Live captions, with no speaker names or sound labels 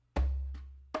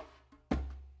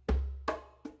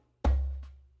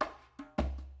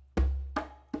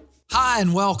Hi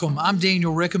and welcome. I'm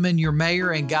Daniel Rickenmann, your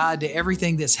mayor and guide to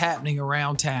everything that's happening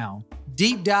around town.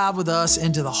 Deep dive with us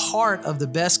into the heart of the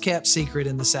best kept secret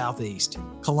in the Southeast,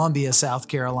 Columbia, South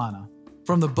Carolina.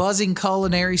 From the buzzing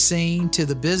culinary scene to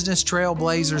the business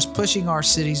trailblazers pushing our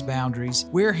city's boundaries,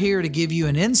 we're here to give you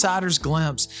an insider's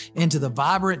glimpse into the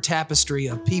vibrant tapestry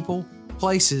of people,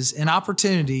 places, and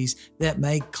opportunities that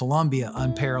make Columbia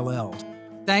unparalleled.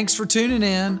 Thanks for tuning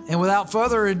in, and without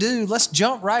further ado, let's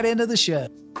jump right into the show.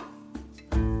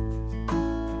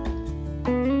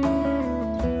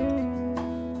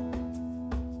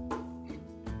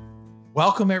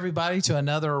 Welcome, everybody, to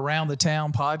another Around the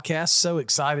Town podcast. So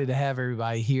excited to have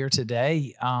everybody here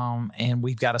today. And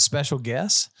we've got a special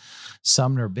guest,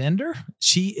 Sumner Bender.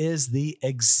 She is the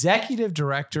executive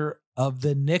director of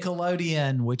the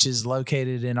Nickelodeon, which is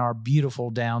located in our beautiful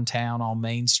downtown on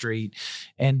Main Street,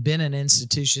 and been an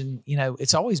institution. You know,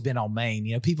 it's always been on Main.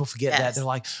 You know, people forget that. They're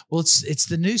like, well, it's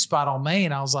the new spot on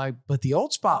Main. I was like, but the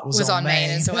old spot was on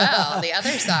Main as well, the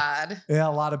other side. Yeah, a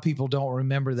lot of people don't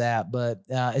remember that, but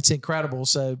it's incredible.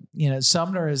 So, you know,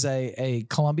 Sumner is a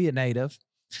Columbia native,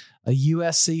 a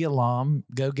USC alum,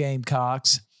 go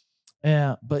Gamecocks.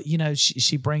 Yeah, but you know,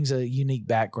 she brings a unique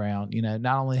background. You know,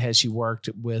 not only has she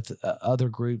worked with other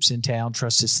groups in town,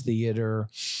 Trustis Theater,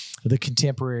 the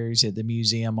Contemporaries at the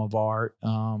Museum of Art,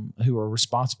 who are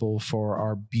responsible for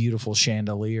our beautiful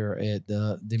chandelier at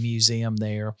the museum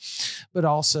there, but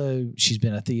also she's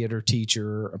been a theater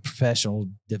teacher, a professional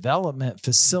development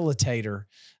facilitator.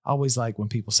 I always like when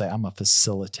people say I'm a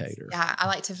facilitator. Yeah, I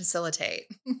like to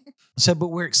facilitate. So, but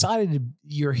we're excited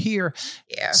you're here.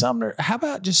 Yeah. Sumner, how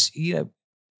about just, you know,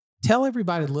 tell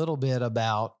everybody a little bit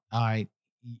about, all right,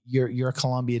 you're a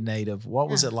Columbia native. What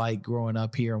was it like growing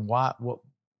up here, and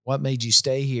what made you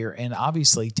stay here, and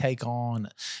obviously take on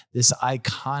this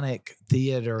iconic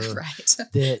theater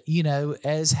that, you know,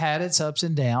 has had its ups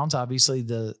and downs. Obviously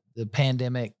the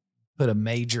pandemic put a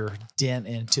major dent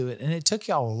into it, and it took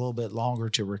y'all a little bit longer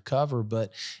to recover,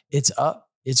 but it's up.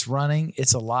 It's running.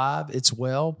 It's alive. It's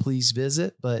well. Please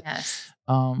visit. But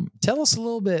tell us a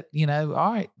little bit, you know,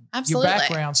 all right, Absolutely. Your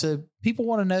background, so people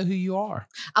want to know who you are.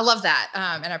 I love that.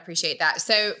 And I appreciate that.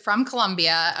 So from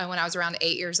Columbia, when I was around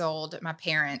 8 years old, my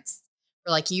parents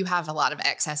were like, you have a lot of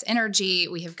excess energy.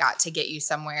 We have got to get you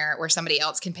somewhere where somebody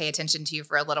else can pay attention to you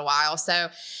for a little while. So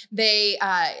they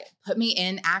put me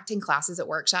in acting classes at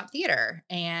Workshop Theater.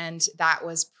 And that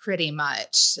was pretty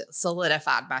much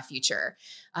solidified my future.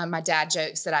 My dad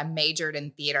jokes that I majored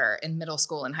in theater in middle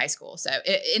school and high school. So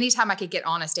anytime I could get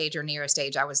on a stage or near a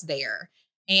stage, I was there.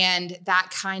 And that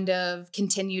kind of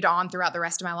continued on throughout the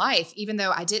rest of my life, even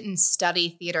though I didn't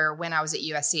study theater when I was at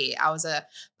USC. I was a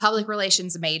public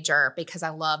relations major because I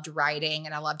loved writing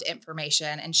and I loved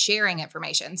information and sharing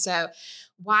information. So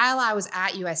while I was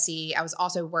at USC, I was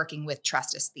also working with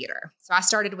Trustis Theater. So I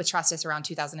started with Trustis around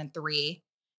 2003.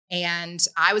 And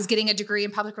I was getting a degree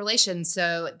in public relations,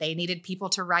 so they needed people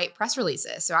to write press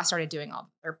releases. So I started doing all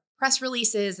their press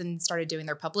releases and started doing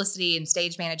their publicity and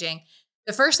stage managing.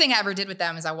 The first thing I ever did with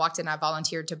them is I walked in, I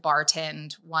volunteered to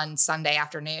bartend one Sunday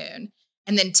afternoon.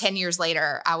 And then 10 years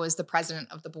later, I was the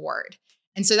president of the board.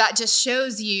 And so that just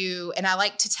shows you, and I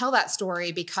like to tell that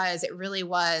story because it really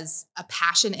was a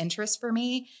passion interest for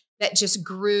me that just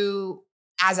grew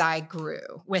as I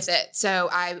grew with it. So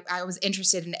I was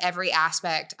interested in every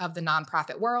aspect of the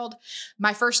nonprofit world.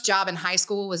 My first job in high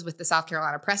school was with the South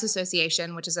Carolina Press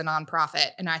Association, which is a nonprofit.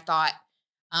 And I thought,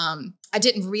 I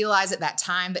didn't realize at that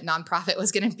time that nonprofit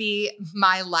was going to be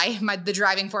my life, the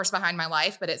driving force behind my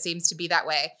life, but it seems to be that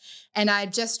way. And I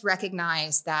just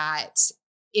recognized that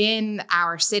in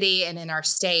our city and in our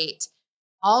state,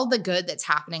 all the good that's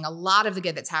happening, a lot of the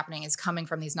good that's happening is coming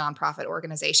from these nonprofit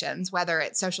organizations, whether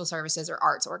it's social services or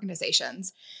arts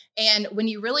organizations. And when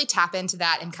you really tap into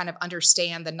that and kind of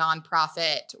understand the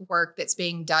nonprofit work that's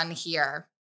being done here,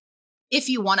 if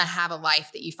you want to have a life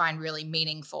that you find really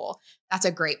meaningful, that's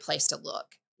a great place to look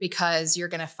because you're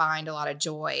going to find a lot of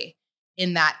joy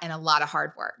in that and a lot of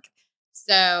hard work.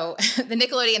 So the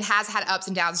Nickelodeon has had ups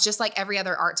and downs, just like every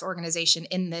other arts organization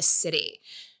in this city.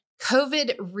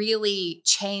 COVID really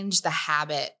changed the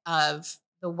habit of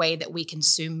the way that we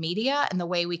consume media and the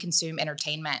way we consume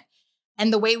entertainment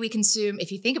and the way we consume,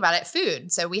 if you think about it,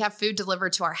 food. So we have food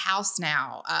delivered to our house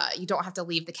now. You don't have to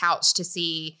leave the couch to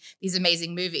see these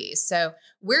amazing movies. So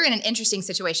we're in an interesting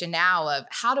situation now of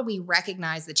how do we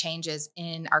recognize the changes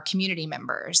in our community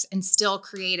members and still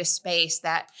create a space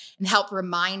that and help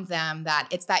remind them that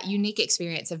it's that unique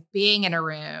experience of being in a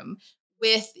room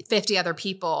with 50 other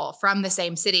people from the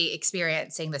same city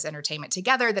experiencing this entertainment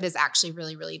together that is actually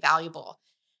really, really valuable.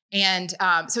 And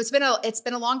so it's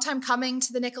been a long time coming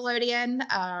to the Nickelodeon.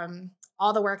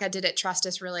 all the work I did at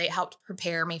Trustus really helped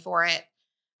prepare me for it.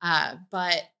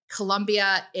 But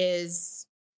Columbia is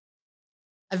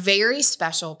a very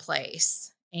special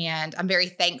place. And I'm very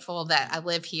thankful that I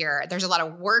live here. There's a lot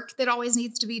of work that always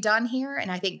needs to be done here.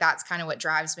 And I think that's kind of what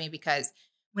drives me, because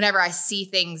whenever I see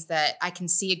things, that I can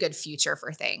see a good future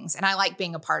for things. And I like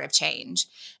being a part of change.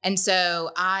 And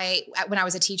so when I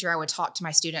was a teacher, I would talk to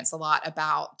my students a lot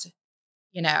about,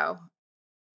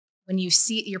 when you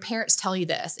see your parents tell you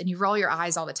this and you roll your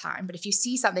eyes all the time, but if you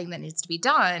see something that needs to be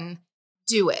done,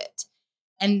 do it.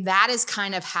 And that is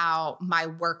kind of how my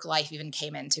work life even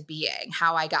came into being.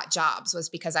 How I got jobs was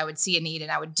because I would see a need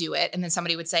and I would do it. And then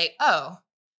somebody would say, "Oh,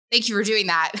 thank you for doing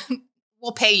that.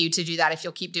 We'll pay you to do that if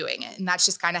you'll keep doing it." And that's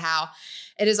just kind of how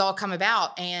it has all come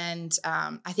about. And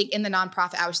I think in the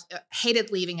nonprofit, I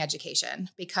hated leaving education,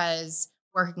 because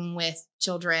working with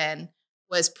children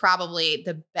was probably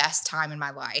the best time in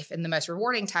my life and the most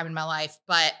rewarding time in my life.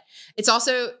 But it's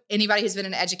also, anybody who's been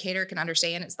an educator can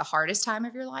understand, it's the hardest time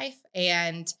of your life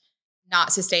and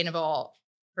not sustainable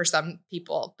for some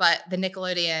people. But the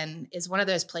Nickelodeon is one of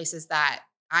those places that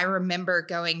I remember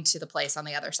going to the place on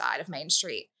the other side of Main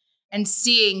Street and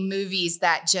seeing movies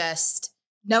that just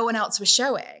no one else was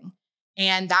showing.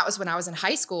 And that was when I was in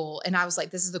high school, and I was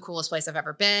like, this is the coolest place I've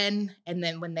ever been. And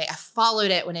then I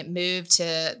followed it when it moved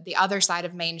to the other side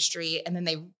of Main Street, and then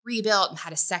they rebuilt and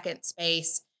had a second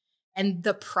space. And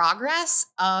the progress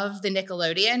of the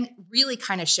Nickelodeon really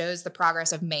kind of shows the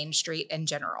progress of Main Street in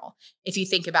general. If you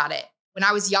think about it, when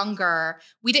I was younger,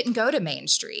 we didn't go to Main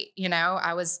Street.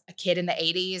 I was a kid in the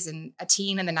 80s and a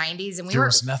teen in the 90s. And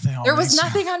there was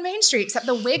nothing on Main Street except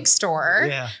the wig store,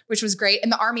 which was great. And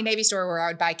the Army Navy store where I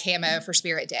would buy camo for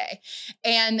Spirit Day.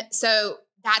 And so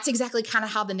that's exactly kind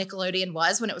of how the Nickelodeon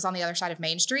was when it was on the other side of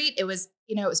Main Street. It was,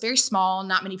 it was very small.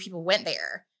 Not many people went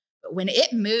there. But when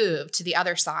it moved to the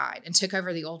other side and took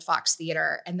over the Old Fox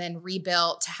Theater and then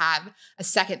rebuilt to have a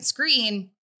second screen,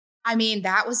 I mean,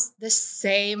 that was the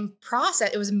same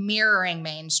process. It was mirroring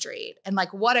Main Street. And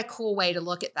like, what a cool way to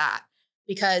look at that,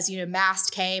 because,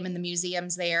 Mast came and the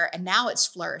museum's there, and now it's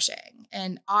flourishing.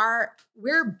 And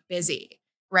we're busy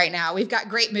right now. We've got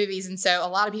great movies. And so a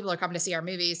lot of people are coming to see our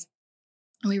movies,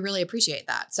 and we really appreciate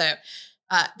that. So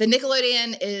the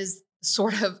Nickelodeon is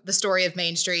sort of the story of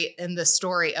Main Street, and the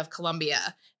story of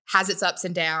Columbia has its ups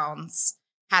and downs,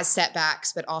 has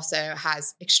setbacks, but also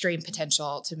has extreme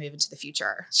potential to move into the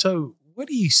future. So what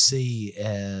do you see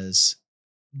as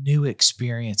new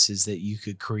experiences that you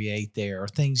could create there, or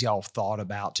things y'all thought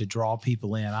about to draw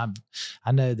people in?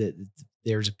 I know that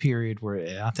there's a period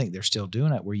where I think they're still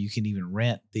doing it, where you can even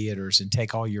rent theaters and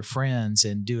take all your friends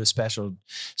and do a special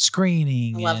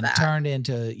screening and turn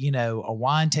into, a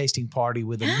wine tasting party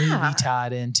with a movie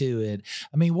tied into it.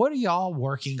 I mean, what are y'all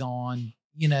working on,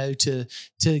 to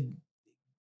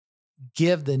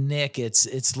give the Nick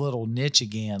its little niche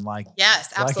again,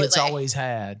 yes, absolutely, like it's always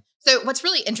had? So what's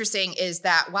really interesting is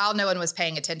that while no one was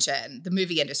paying attention, the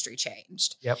movie industry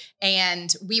changed. Yep.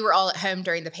 And we were all at home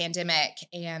during the pandemic,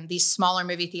 and these smaller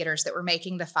movie theaters that were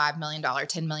making the $5 million,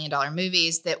 $10 million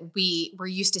movies that we were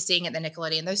used to seeing at the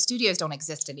Nickelodeon, those studios don't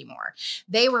exist anymore.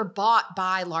 They were bought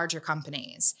by larger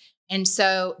companies. And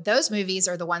so those movies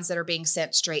are the ones that are being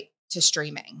sent straight to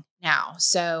streaming now.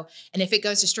 So, and if it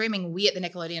goes to streaming, we at the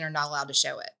Nickelodeon are not allowed to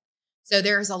show it. So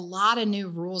there's a lot of new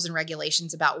rules and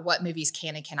regulations about what movies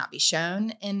can and cannot be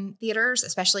shown in theaters,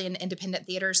 especially in independent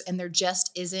theaters. And there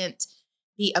just isn't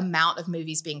the amount of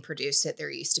movies being produced that there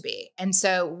used to be. And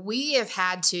so we have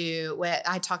had to, when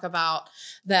I talk about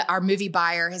our movie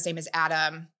buyer, his name is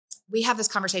Adam. We have this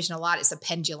conversation a lot. It's a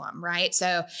pendulum, right?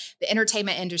 So the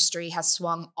entertainment industry has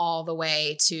swung all the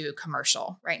way to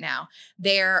commercial right now.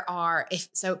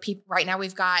 Right now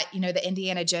we've got, the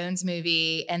Indiana Jones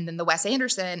movie, and then the Wes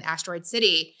Anderson Asteroid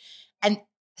City. And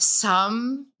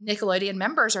some Nickelodeon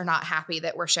members are not happy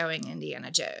that we're showing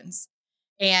Indiana Jones.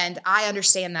 And I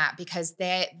understand that, because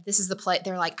this is the play.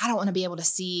 They're like, I don't want to be able to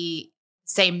see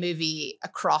the same movie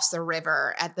across the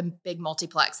river at the big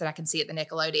multiplex that I can see at the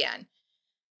Nickelodeon.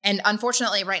 And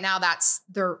unfortunately, right now, that's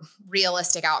the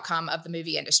realistic outcome of the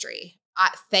movie industry.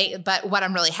 But what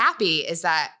I'm really happy is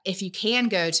that if you can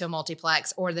go to a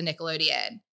multiplex or the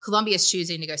Nickelodeon, Columbia is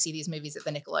choosing to go see these movies at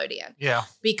the Nickelodeon. Yeah.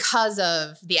 Because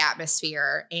of the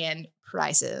atmosphere and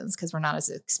prices, because we're not as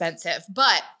expensive.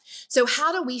 But so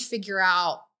how do we figure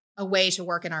out a way to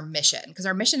work in our mission? Because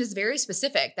our mission is very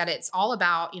specific, that it's all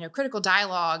about, critical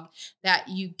dialogue that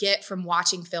you get from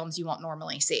watching films you won't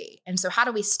normally see. And so how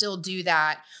do we still do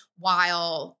that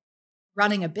while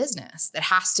running a business that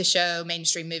has to show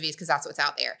mainstream movies, because that's what's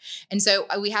out there? And so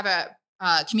we have a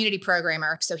community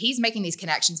programmer. So he's making these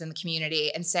connections in the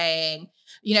community and saying,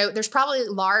 there's probably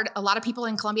a lot of people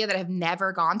in Columbia that have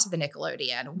never gone to the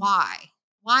Nickelodeon. Why?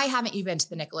 Why haven't you been to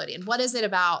the Nickelodeon? What is it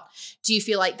about? Do you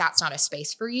feel like that's not a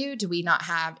space for you? Do we not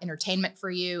have entertainment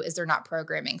for you? Is there not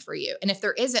programming for you? And if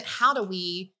there isn't, how do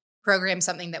we program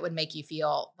something that would make you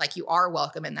feel like you are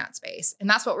welcome in that space? And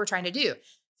that's what we're trying to do.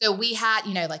 So we had,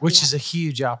 which is a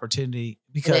huge opportunity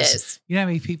because you know how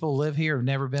many people live here have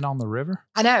never been on the river?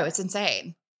 I know, it's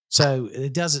insane. So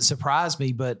it doesn't surprise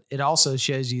me, but it also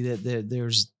shows you that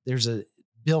there's a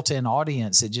built-in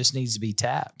audience that just needs to be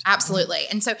tapped. Absolutely.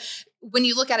 And so when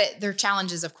you look at it, there are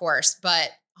challenges, of course, but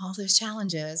all those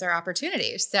challenges are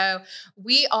opportunities. So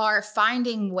we are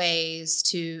finding ways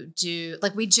to do,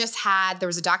 there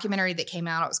was a documentary that came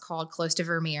out. It was called Close to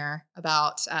Vermeer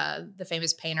about the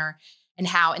famous painter and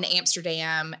how in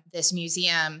Amsterdam, this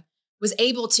museum was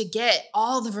able to get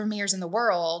all the Vermeers in the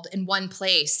world in one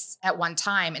place at one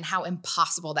time and how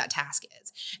impossible that task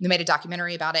is. And they made a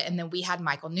documentary about it. And then we had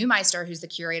Michael Neumeister, who's the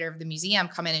curator of the museum,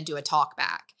 come in and do a talk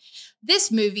back.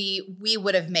 This movie, we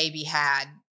would have maybe had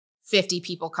 50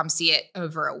 people come see it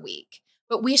over a week,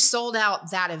 but we sold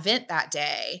out that event that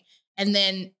day and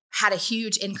then had a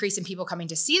huge increase in people coming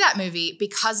to see that movie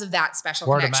because of that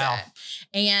special connection.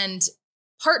 And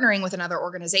partnering with another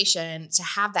organization to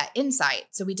have that insight.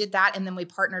 So we did that. And then we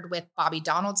partnered with Bobby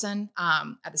Donaldson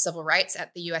at the Civil Rights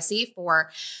at the USC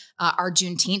for our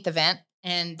Juneteenth event.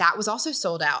 And that was also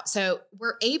sold out. So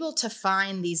we're able to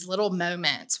find these little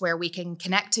moments where we can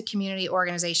connect to community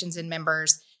organizations and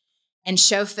members and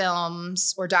show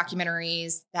films or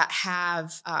documentaries that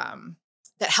have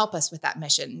that help us with that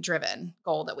mission-driven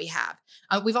goal that we have.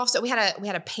 We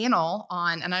had a panel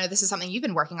on, and I know this is something you've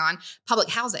been working on, public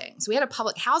housing. So we had a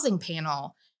public housing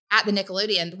panel at the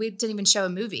Nickelodeon. We didn't even show a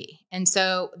movie, and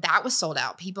so that was sold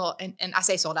out. People, and I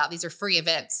say sold out; these are free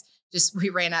events. Just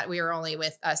we were only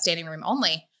with standing room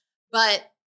only, but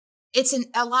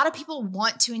a lot of people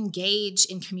want to engage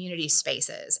in community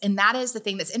spaces. And that is the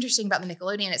thing that's interesting about the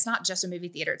Nickelodeon. It's not just a movie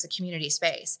theater, it's a community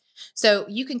space. So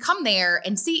you can come there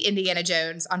and see Indiana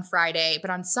Jones on Friday, but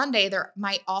on Sunday, there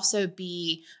might also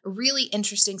be a really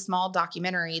interesting small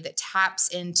documentary that taps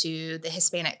into the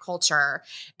Hispanic culture.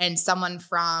 And someone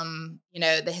from,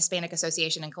 the Hispanic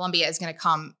Association in Columbia is going to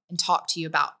come and talk to you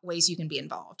about ways you can be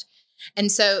involved. And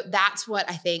so that's what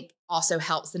I think also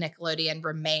helps the Nickelodeon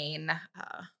remain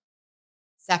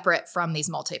separate from these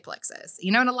multiplexes,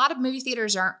 and a lot of movie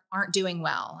theaters aren't doing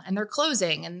well and they're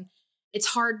closing and it's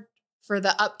hard for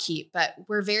the upkeep, but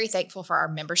we're very thankful for our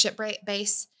membership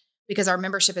base because our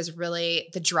membership is really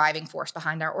the driving force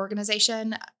behind our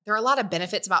organization. There are a lot of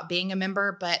benefits about being a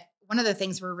member, but one of the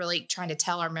things we're really trying to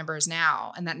tell our members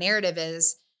now, and that narrative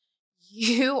is,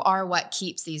 you are what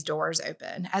keeps these doors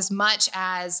open. As much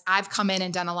as I've come in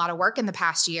and done a lot of work in the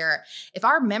past year, if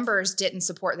our members didn't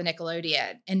support the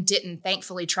Nickelodeon and didn't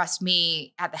thankfully trust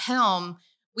me at the helm,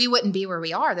 we wouldn't be where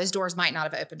we are. Those doors might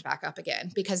not have opened back up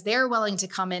again because they're willing to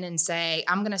come in and say,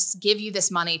 I'm going to give you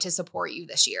this money to support you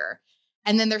this year.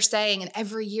 And then they're saying, and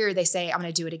every year they say, I'm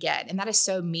going to do it again. And that is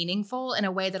so meaningful in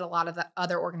a way that a lot of the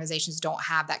other organizations don't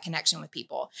have that connection with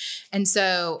people. And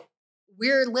so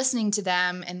we're listening to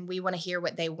them and we want to hear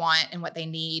what they want and what they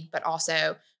need, but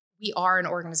also we are an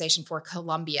organization for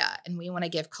Columbia and we want to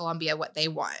give Columbia what they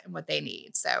want and what they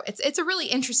need. So it's a really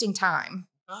interesting time.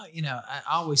 I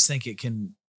always think it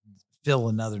can fill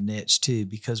another niche too,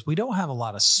 because we don't have a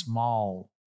lot of small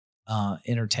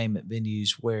entertainment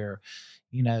venues where,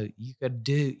 you could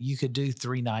do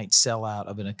 3 night sellout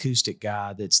of an acoustic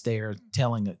guy that's there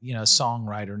telling a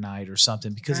songwriter night or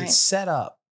something because it's set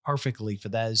up perfectly for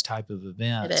those type of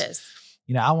events. It is.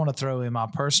 I want to throw in my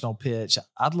personal pitch.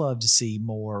 I'd love to see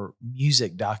more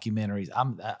music documentaries.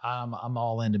 I'm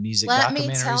all into music documentaries. Let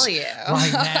me tell you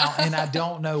right now, and I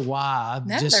don't know why.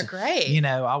 They're great.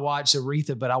 I watched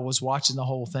Aretha, but I was watching the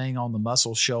whole thing on the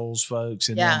Muscle Shoals folks,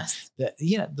 and yes, then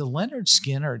the Leonard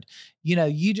Skinner.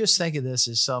 You just think of this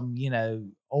as some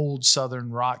old Southern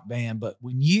rock band, but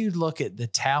when you look at the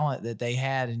talent that they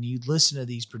had, and you listen to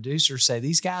these producers say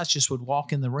these guys just would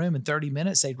walk in the room in 30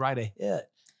 minutes, they'd write a hit.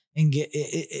 And get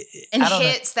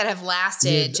hits that have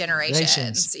lasted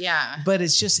generations. Yeah. But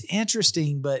it's just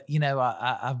interesting. But,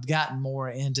 I've gotten more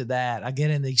into that. I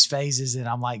get in these phases and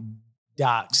I'm like,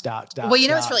 docs. Well,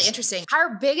 it's really interesting.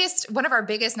 One of our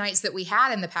biggest nights that we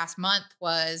had in the past month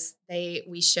was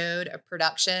we showed a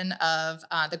production of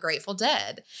the Grateful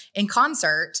Dead in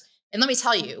concert. And let me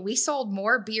tell you, we sold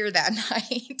more beer that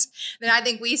night than I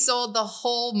think we sold the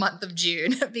whole month of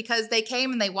June because they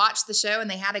came and they watched the show and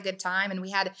they had a good time. And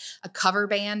we had a cover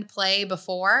band play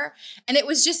before. And it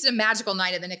was just a magical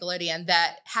night at the Nickelodeon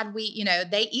that had we,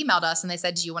 they emailed us and they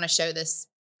said, do you want to show this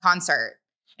concert?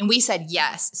 And we said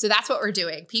yes. So that's what we're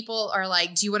doing. People are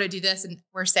like, do you want to do this? And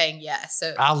we're saying yes.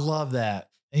 So I love that.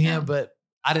 But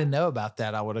I didn't know about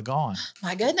that. I would have gone.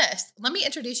 My goodness. Let me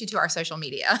introduce you to our social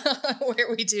media where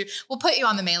we'll put you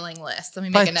on the mailing list. Let me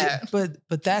make a note.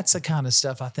 But that's the kind of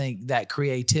stuff I think, that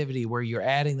creativity where you're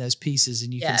adding those pieces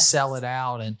and you can sell it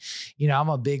out. And, I'm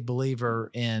a big believer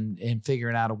in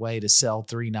figuring out a way to sell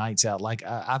 3 nights out. Like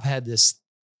I've had this,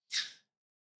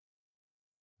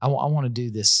 I want to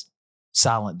do this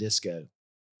silent disco.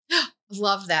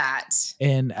 Love that.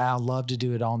 And I love to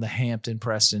do it on the Hampton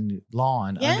Preston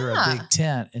lawn under a big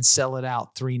tent and sell it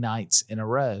out 3 nights in a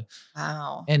row.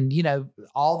 Wow. And,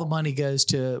 all the money goes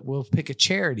to, we'll pick a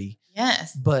charity.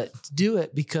 Yes. But do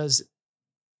it because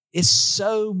it's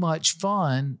so much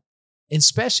fun,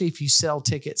 especially if you sell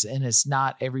tickets and it's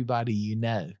not everybody you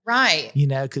know. Right.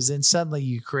 Because then suddenly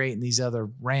you're creating these other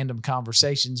random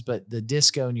conversations, but the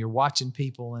disco and you're watching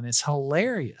people and it's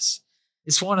hilarious.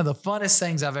 It's one of the funnest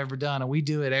things I've ever done. And we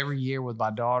do it every year with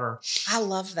my daughter. I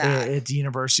love that. At the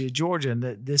University of Georgia. And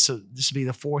this will be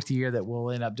the 4th year that we'll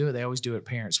end up doing it. They always do it at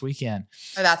Parents Weekend.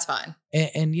 Oh, that's fun.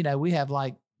 And we have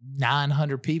like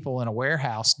 900 people in a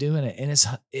warehouse doing it. And it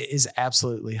is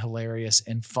absolutely hilarious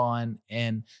and fun.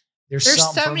 And there's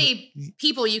so many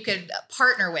people you could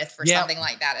partner with for something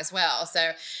like that as well.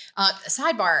 So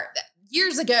sidebar,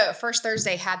 years ago, First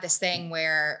Thursday had this thing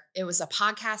where it was a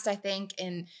podcast, I think,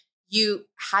 and you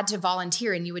had to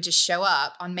volunteer and you would just show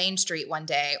up on Main Street one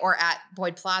day or at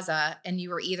Boyd Plaza and you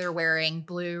were either wearing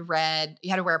blue, red, you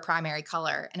had to wear a primary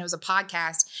color, and it was a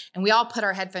podcast and we all put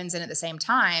our headphones in at the same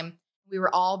time. We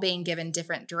were all being given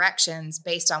different directions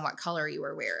based on what color you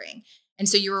were wearing. And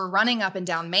so you were running up and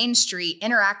down Main Street,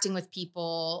 interacting with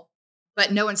people,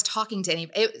 but no one's talking to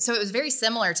anybody. So it was very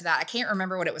similar to that. I can't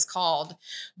remember what it was called,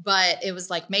 but it was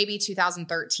like maybe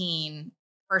 2013.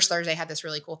 First Thursday had this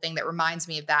really cool thing that reminds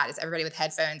me of that. Is everybody with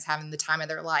headphones having the time of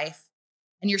their life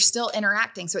and you're still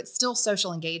interacting. So it's still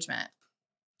social engagement.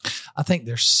 I think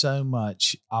there's so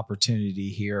much opportunity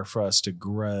here for us to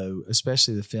grow,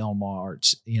 especially the film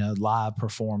arts, live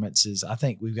performances. I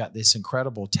think we've got this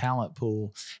incredible talent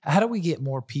pool. How do we get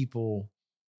more people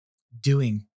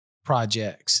doing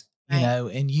projects,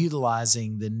 and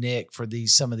utilizing the Nick for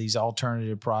some of these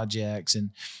alternative projects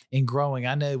and growing?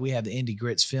 I know we have the Indie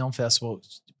Grits Film Festival,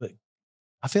 but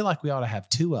I feel like we ought to have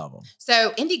 2 of them.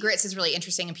 So Indie Grits is really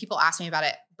interesting and people ask me about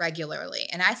it regularly.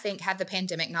 And I think had the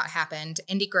pandemic not happened,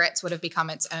 Indie Grits would have become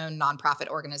its own nonprofit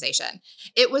organization.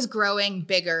 It was growing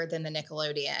bigger than the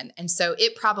Nickelodeon. And so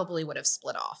it probably would have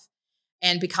split off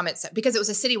and become because it was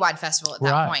a citywide festival at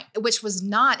that point, which was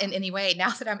not in any way, now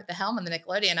that I'm at the helm of the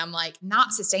Nickelodeon, I'm like,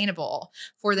 not sustainable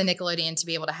for the Nickelodeon to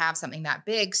be able to have something that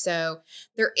big. So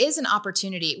there is an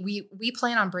opportunity. We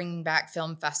plan on bringing back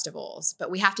film festivals, but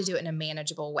we have to do it in a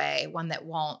manageable way, one that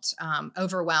won't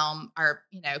overwhelm our,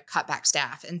 cut back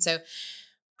staff. And so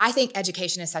I think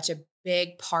education is such a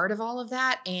big part of all of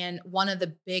that. And one of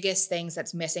the biggest things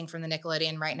that's missing from the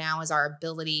Nickelodeon right now is our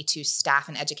ability to staff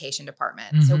an education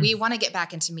department. Mm-hmm. So we want to get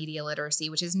back into media literacy,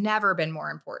 which has never been more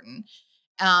important.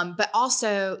 But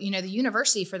also, the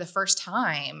university for the first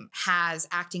time has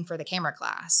acting for the camera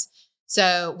class.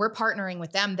 So we're partnering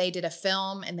with them. They did a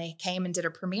film and they came and did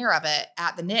a premiere of it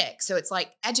at the Nick. So it's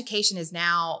like education is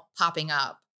now popping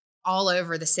up all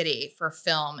over the city for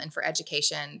film and for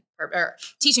education or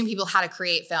teaching people how to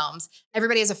create films.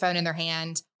 Everybody has a phone in their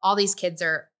hand. All these kids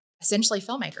are essentially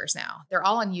filmmakers now. They're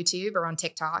all on YouTube or on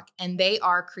TikTok and they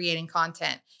are creating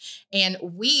content. And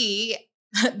we,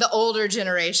 the older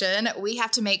generation, we have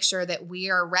to make sure that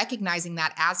we are recognizing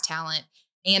that as talent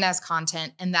and as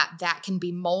content and that can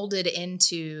be molded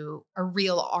into a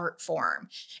real art form.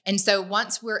 And so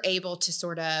once we're able to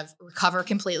sort of recover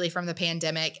completely from the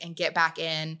pandemic and get back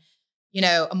in,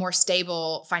 a more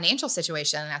stable financial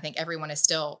situation, I think everyone is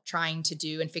still trying to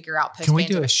do and figure out. Can we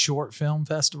do a short film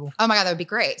festival? Oh my God, that would be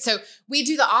great. So we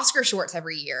do the Oscar shorts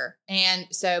every year. And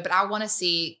so, but I want to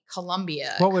see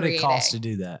Columbia. What would it cost to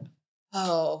do that?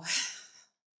 Oh,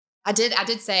 I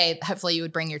did say, hopefully you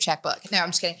would bring your checkbook. No,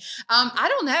 I'm just kidding. I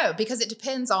don't know because it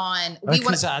depends on.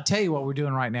 Because I'll tell you what we're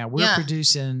doing right now. We're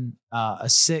producing a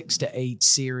 6 to 8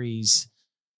 series.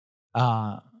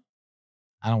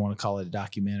 I don't want to call it a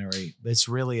documentary, but it's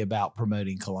really about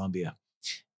promoting Columbia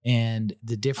and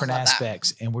the different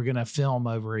aspects. And we're going to film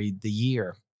over the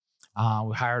year.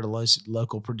 We hired a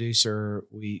local producer.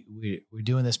 We're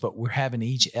doing this, but we're having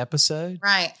each episode.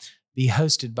 Right. be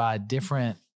hosted by a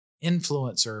different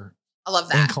influencer I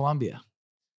love in that. Columbia.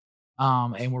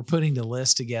 And we're putting the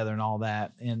list together and all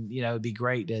that. And, it'd be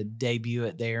great to debut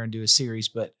it there and do a series,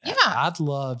 but Yeah. I'd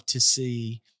love to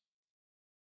see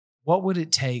what would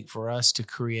it take for us to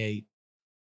create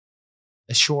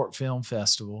a short film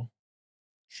festival.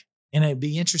 And it'd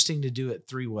be interesting to do it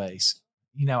 3 ways.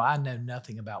 I know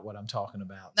nothing about what I'm talking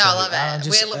about. No, I love it.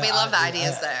 We love the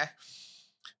ideas there.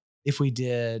 If we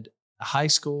did a high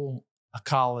school, a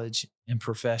college, and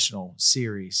professional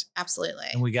series. Absolutely.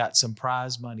 And we got some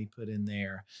prize money put in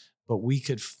there, but we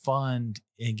could fund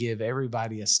and give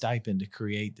everybody a stipend to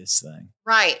create this thing.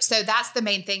 Right. So that's the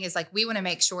main thing is like, we want to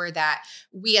make sure that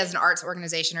we as an arts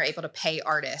organization are able to pay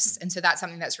artists. And so that's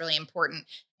something that's really important.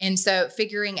 And so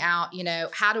figuring out,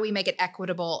 how do we make it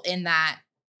equitable in that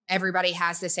everybody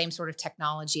has the same sort of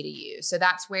technology to use. So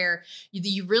that's where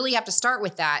you really have to start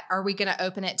with that. Are we going to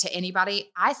open it to anybody?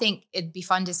 I think it'd be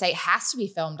fun to say it has to be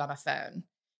filmed on a phone,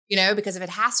 because if it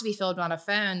has to be filmed on a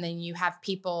phone, then you have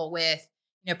people with,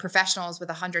 professionals with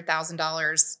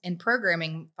 $100,000 in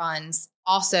programming funds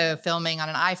also filming on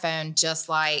an iPhone, just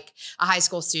like a high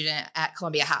school student at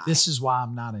Columbia High. This is why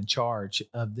I'm not in charge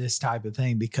of this type of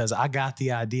thing, because I got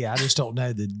the idea. I just don't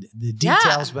know the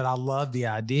details, but I love the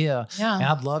idea. Yeah. And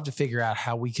I'd love to figure out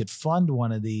how we could fund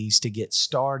one of these to get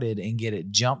started and get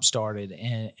it jump started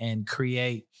and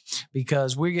create,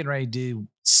 because we're getting ready to do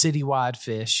citywide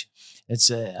fish. It's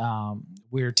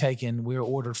we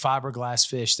ordered fiberglass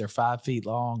fish. They're 5 feet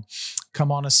long,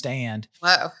 come on a stand.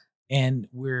 Whoa. And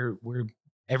we're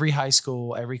every high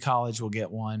school, every college will get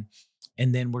one.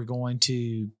 And then we're going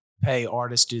to pay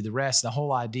artists to do the rest. The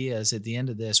whole idea is at the end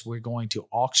of this, we're going to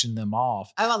auction them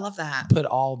off. Oh, I love that. Put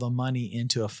all the money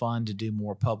into a fund to do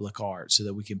more public art so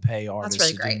that we can pay artists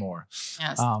to do more.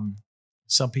 Yes.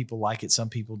 Some people like it, some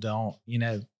people don't.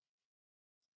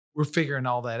 We're figuring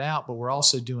all that out, but we're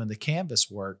also doing the canvas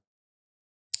work.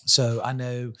 So I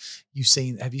know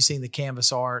have you seen the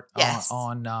canvas art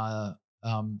on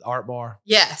Art Bar?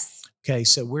 Yes. Okay.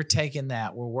 So we're taking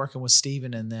that, we're working with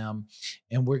Steven and them,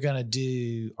 and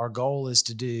our goal is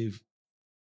to do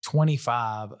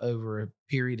 25 over a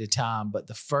period of time. But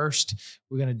the first,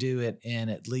 we're going to do it in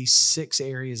at least 6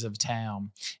 areas of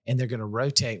town, and they're going to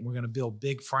rotate. We're going to build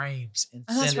big frames and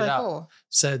send it up. Cool.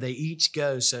 So they each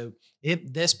go. So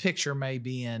this picture may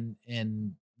be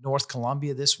in North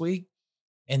Columbia this week,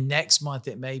 and next month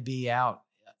it may be out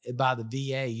by the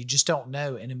VA. You just don't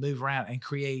know, and then move around and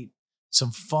create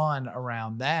some fun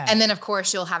around that. And then, of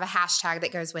course, you'll have a hashtag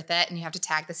that goes with it, and you have to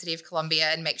tag the city of Columbia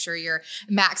and make sure you're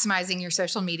maximizing your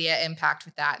social media impact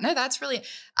with that. No, that's really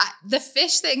the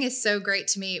fish thing is so great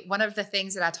to me. One of the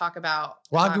things that I talk about.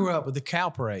 Well, I grew up with the cow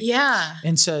parade. Yeah.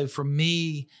 And so for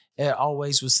me, it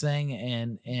always was thing.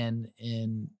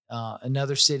 And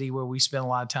another city where we spent a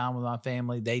lot of time with my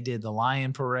family, they did the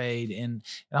lion parade. And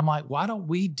I'm like, why don't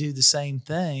we do the same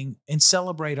thing and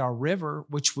celebrate our river,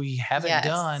 which we haven't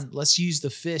done? Let's use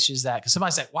the fish as that. Because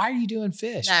somebody's like, why are you doing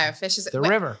fish? No, fish is the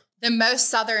river. The most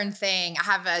Southern thing I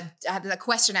have a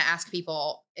question to ask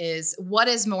people is, what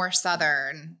is more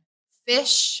Southern,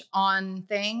 fish on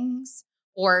things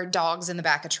or dogs in the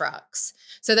back of trucks?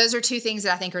 So those are 2 things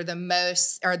that I think are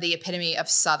the epitome of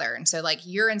Southern. So like,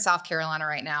 you're in South Carolina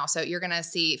right now, so you're going to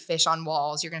see fish on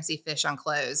walls, you're going to see fish on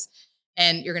clothes,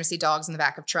 and you're going to see dogs in the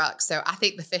back of trucks. So I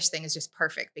think the fish thing is just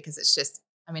perfect because it's just,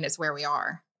 it's where we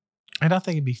are. And I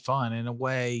think it'd be fun in a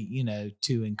way,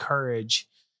 to encourage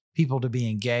people to be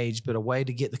engaged, but a way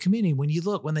to get the community.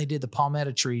 When they did the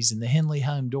palmetto trees and the Henley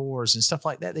home doors and stuff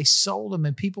like that, they sold them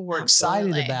and people were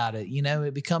excited about it.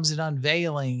 It becomes an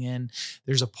unveiling and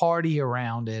there's a party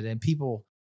around it, and people.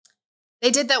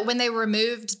 They did that when they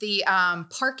removed the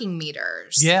parking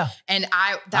meters. Yeah. And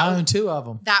I own 2 of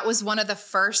them. That was one of the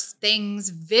first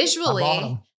things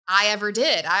visually I ever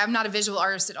did. I am not a visual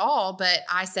artist at all, but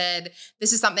I said,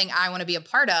 this is something I want to be a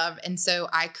part of. And so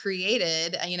I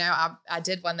created, I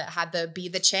did one that had be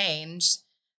the change.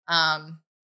 And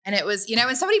it was,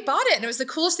 and somebody bought it, and it was the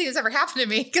coolest thing that's ever happened to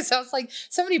me, because I was like,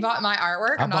 somebody bought my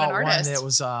artwork. I'm not an artist. One that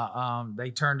was,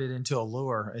 they turned it into a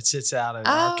lure. It sits out of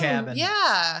our cabin.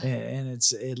 Yeah. And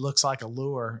it looks like a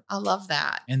lure. I love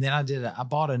that. And then I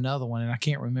bought another one, and I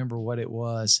can't remember what it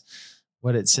was.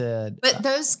 What it said. But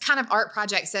those kind of art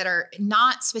projects that are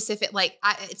not specific,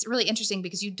 it's really interesting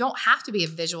because you don't have to be a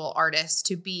visual artist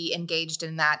to be engaged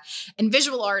in that. And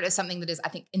visual art is something that is, I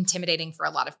think, intimidating for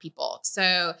a lot of people.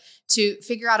 So to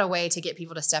figure out a way to get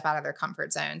people to step out of their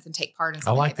comfort zones and take part in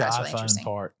something like that's really interesting.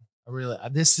 I like the iPhone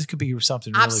part. This could be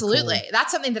something really Absolutely. Cool.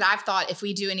 That's something that I've thought, if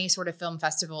we do any sort of film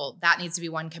festival, that needs to be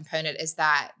one component, is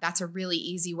that's a really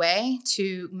easy way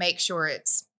to make sure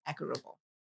it's equitable.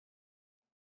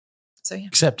 So yeah.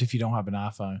 Except if you don't have an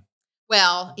iPhone.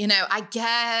 Well, I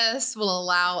guess we'll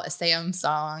allow a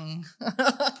Samsung.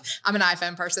 I'm an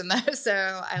iPhone person though, so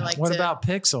I like What about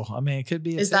Pixel? I mean, it could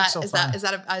be a Pixel phone. Is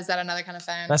that another kind of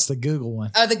phone? That's the Google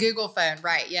one. Oh, the Google phone,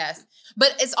 right? Yes,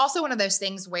 but it's also one of those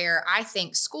things where I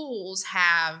think schools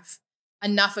have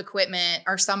enough equipment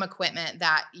or some equipment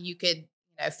that you could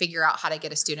figure out how to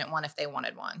get a student one if they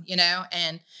wanted one.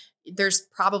 And there's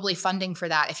probably funding for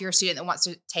that. If you're a student that wants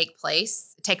to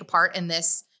take a part in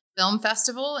this film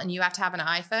festival and you have to have an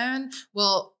iPhone,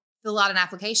 we'll fill out an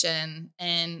application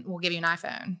and we'll give you an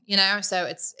iPhone, so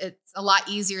it's a lot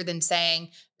easier than saying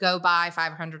go buy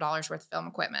 $500 worth of film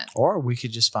equipment. Or we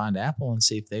could just find Apple and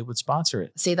see if they would sponsor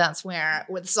it. See, that's where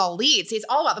this all leads. See, it's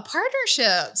all about the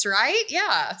partnerships, right?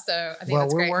 Yeah. So I think we're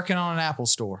great. Working on an Apple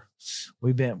store.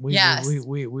 We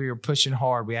were pushing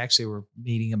hard. We actually were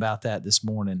meeting about that this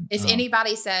morning. If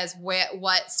anybody says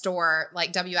what store,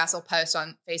 like WS will post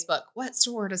on Facebook, what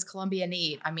store does Columbia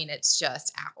need? I mean, it's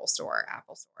just Apple store.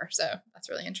 So that's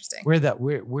really interesting.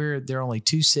 There are only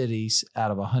 2 cities out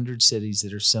of 100 cities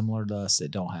that are similar to us that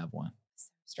don't have one.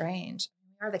 Strange.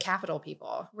 We are the capital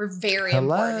people. We're very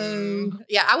important.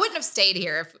 Yeah, I wouldn't have stayed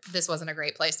here if this wasn't a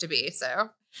great place to be. So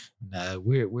no,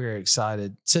 we're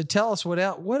excited. So tell us what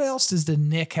else does the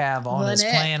Nick have on his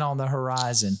plan on the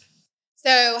horizon?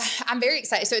 So I'm very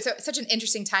excited. So it's such an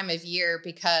interesting time of year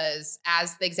because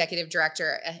as the executive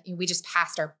director, we just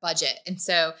passed our budget. And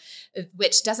so,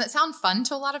 which doesn't sound fun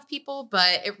to a lot of people,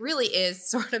 but it really is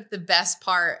sort of the best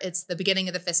part. It's the beginning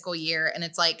of the fiscal year and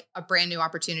it's like a brand new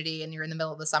opportunity and you're in the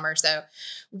middle of the summer. So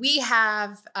we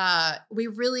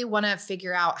really want to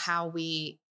figure out how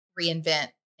we reinvent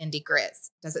Indie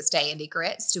Grits. Does it stay Indie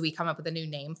Grits? Do we come up with a new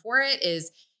name for it?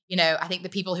 I think the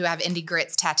people who have Indie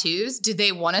Grits tattoos, do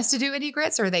they want us to do Indie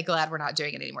Grits or are they glad we're not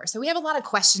doing it anymore? So we have a lot of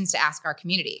questions to ask our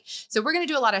community. So we're going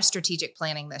to do a lot of strategic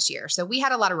planning this year. So we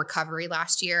had a lot of recovery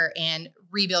last year and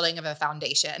rebuilding of a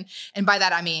foundation. And by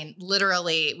that, I mean,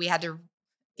 literally we had to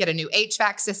get a new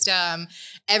HVAC system.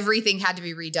 Everything had to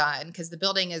be redone because the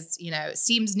building is,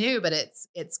 seems new, but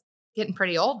it's getting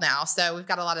pretty old now. So we've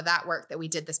got a lot of that work that we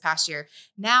did this past year.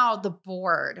 Now the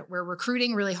board, we're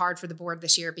recruiting really hard for the board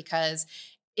this year because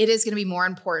it is going to be more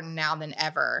important now than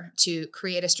ever to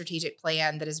create a strategic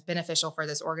plan that is beneficial for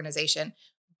this organization,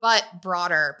 but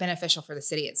broader, beneficial for the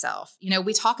city itself.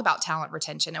 We talk about talent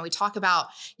retention and we talk about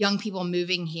young people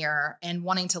moving here and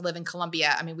wanting to live in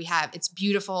Columbia. I mean, it's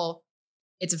beautiful,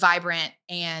 it's vibrant,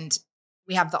 and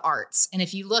we have the arts. And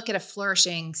if you look at a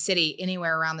flourishing city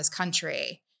anywhere around this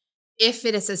country, if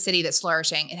it is a city that's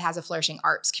flourishing, it has a flourishing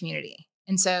arts community.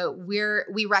 And so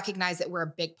we recognize that we're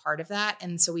a big part of that.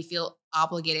 And so we feel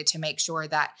obligated to make sure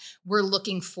that we're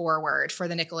looking forward for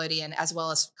the Nickelodeon as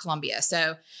well as Columbia.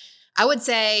 So I would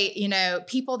say,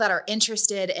 people that are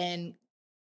interested in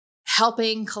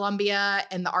helping Columbia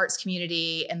and the arts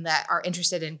community and that are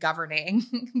interested in governing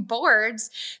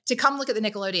boards to come look at the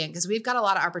Nickelodeon because we've got a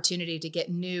lot of opportunity to get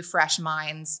new, fresh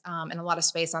minds and a lot of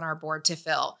space on our board to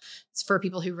fill for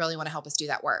people who really want to help us do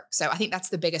that work. So I think that's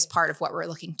the biggest part of what we're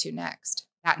looking to next,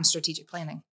 that and strategic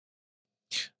planning.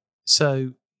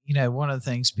 So, one of the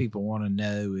things people want to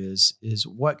know is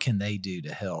what can they do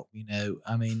to help?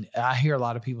 I mean, I hear a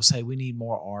lot of people say we need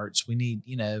more arts. We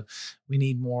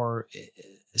need more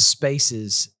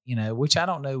spaces, which I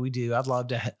don't know we do. I'd love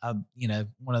to,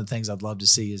 one of the things I'd love to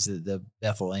see is that the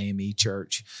Bethel AME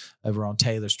Church over on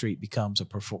Taylor Street becomes a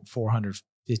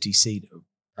 450 seat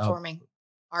performing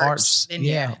arts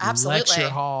venue. Yeah, absolutely. Lecture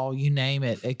hall, you name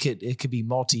it. It could be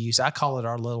multi-use. I call it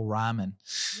our little Ryman.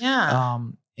 Yeah.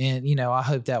 And, I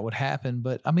hope that would happen.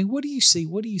 But, I mean, what do you see?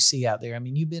 What do you see out there? I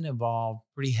mean, you've been involved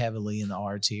pretty heavily in the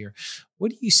arts here.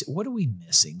 What do you see? What are we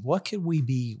missing? What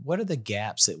are the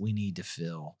gaps that we need to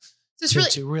fill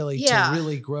to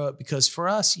really grow it? Because for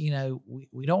us,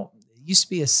 we don't, it used to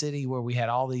be a city where we had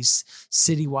all these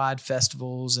citywide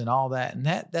festivals and all that. And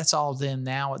that's all then.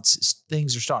 Now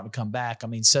things are starting to come back. I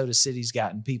mean, Soda City's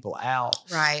gotten people out.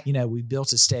 Right. We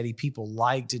built a steady. People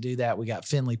like to do that. We got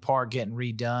Finley Park getting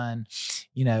redone.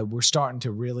 We're starting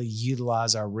to really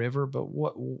utilize our river. But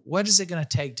what is it going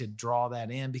to take to draw that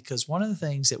in? Because one of the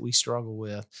things that we struggle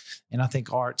with, and I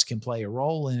think arts can play a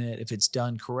role in it if it's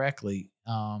done correctly.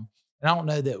 And I don't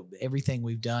know that everything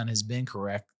we've done has been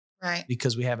correct. Right.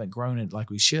 Because we haven't grown it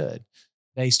like we should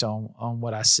based on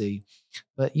what I see.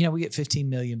 But, we get 15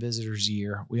 million visitors a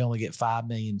year. We only get 5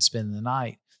 million spending the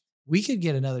night. We could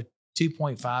get another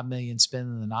 2.5 million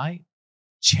spending the night.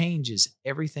 Changes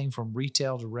everything from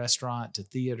retail to restaurant to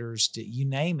theaters to you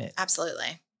name it.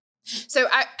 Absolutely. So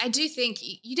I do think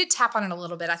you did tap on it a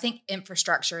little bit. I think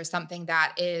infrastructure is something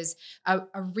that is a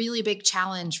really big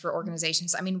challenge for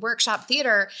organizations. I mean, Workshop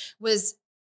Theater was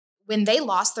when they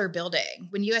lost their building,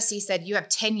 when USC said you have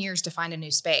 10 years to find a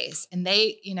new space, and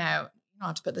they, you don't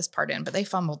have to put this part in, but they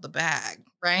fumbled the bag,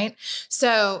 right?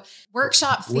 So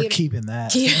Workshop Theater. We're keeping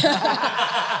that.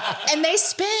 And they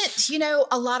spent,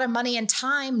 a lot of money and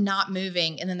time not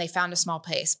moving, and then they found a small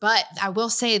place. But I will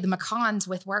say the McCons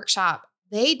with Workshop,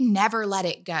 they never let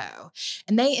it go.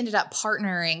 And they ended up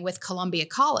partnering with Columbia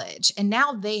College. And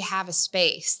now they have a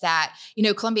space that,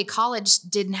 Columbia College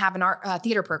didn't have an art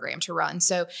theater program to run.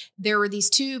 So there were these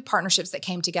two partnerships that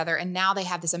came together, and now they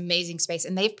have this amazing space.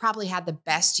 And they've probably had the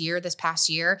best year this past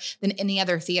year than any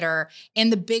other theater,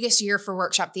 and the biggest year for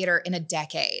Workshop Theater in a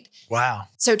decade. Wow.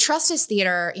 So Trustis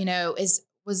Theater,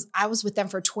 I was with them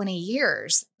for 20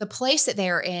 years. The place that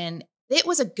they're in, it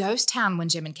was a ghost town when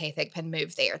Jim and Kay Thigpen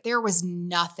moved there. There was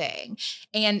nothing.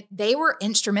 And they were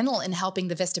instrumental in helping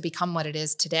the Vista become what it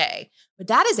is today. But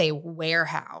that is a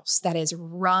warehouse that is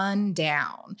run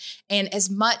down. And as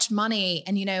much money,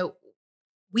 and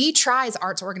we try as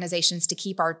arts organizations to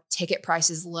keep our ticket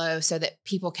prices low so that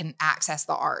people can access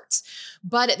the arts.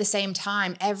 But at the same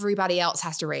time, everybody else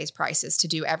has to raise prices to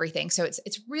do everything. So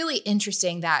it's really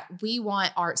interesting that we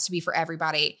want arts to be for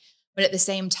everybody. But at the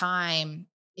same time,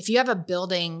 if you have a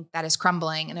building that is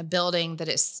crumbling and a building that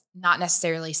is not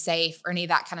necessarily safe or any of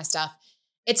that kind of stuff,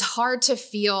 it's hard to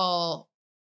feel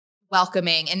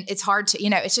welcoming. And it's hard to,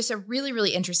 it's just a really,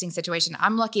 really interesting situation.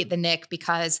 I'm lucky at the Nick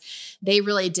because they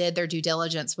really did their due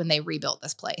diligence when they rebuilt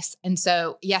this place. And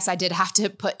so, yes, I did have to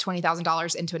put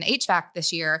 $20,000 into an HVAC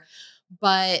this year,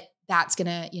 but that's going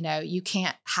to, you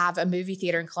can't have a movie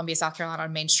theater in Columbia, South Carolina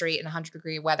on Main Street in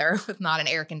 100-degree weather with not an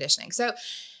air conditioning. So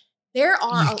there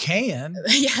are. You can.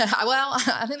 Yeah. Well,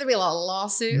 I think there'd be a lot of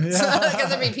lawsuits because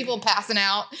there'd be people passing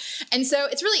out. And so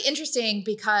it's really interesting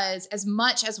because as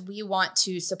much as we want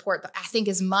to support, I think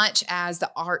as much as the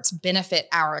arts benefit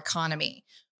our economy,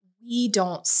 we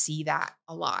don't see that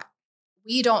a lot.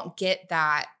 We don't get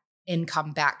that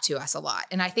income back to us a lot.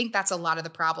 And I think that's a lot of the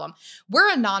problem.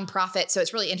 We're a nonprofit, so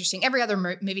it's really interesting. Every other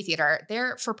movie theater,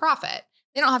 they're for profit.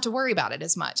 They don't have to worry about it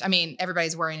as much. I mean,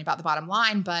 everybody's worrying about the bottom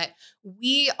line, but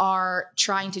we are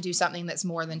trying to do something that's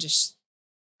more than just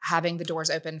having the doors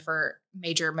open for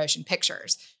major motion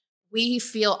pictures. We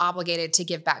feel obligated to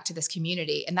give back to this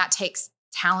community, and that takes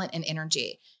talent and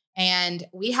energy. And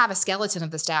we have a skeleton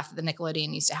of the staff that the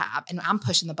Nickelodeon used to have, and I'm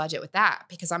pushing the budget with that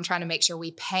because I'm trying to make sure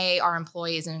we pay our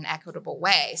employees in an equitable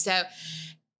way. So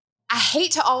I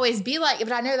hate to always be like,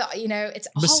 but I know that, it's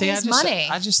always money.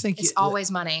 I just think it's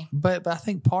always money. But I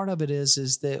think part of it is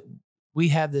that we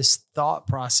have this thought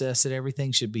process that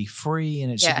everything should be free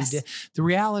and it should be. The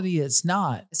reality, it's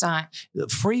not. It's not.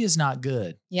 Free is not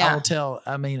good. Yeah. I will tell.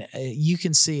 I mean, you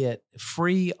can see it.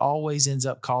 Free always ends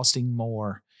up costing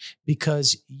more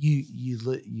because you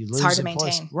lose. It's hard to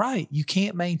maintain. Right. You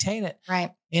can't maintain it.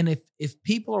 Right. And if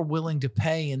people are willing to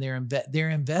pay and they're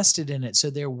invested in it, so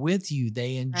they're with you,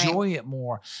 they enjoy it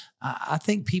more. I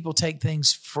think people take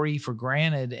things free for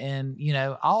granted. And,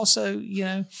 also,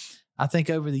 I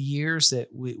think over the years that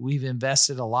we've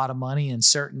invested a lot of money in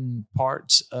certain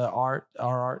parts of our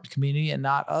art community and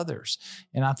not others.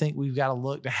 And I think we've got to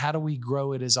look to how do we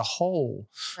grow it as a whole.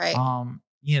 Right.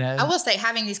 I will say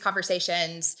having these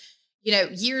conversations,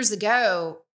 years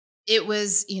ago, it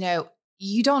was,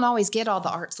 you don't always get all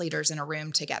the arts leaders in a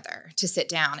room together to sit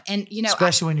down. And,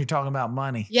 especially when you're talking about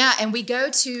money. Yeah. And we go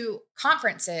to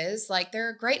conferences, like there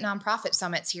are great nonprofit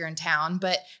summits here in town,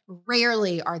 but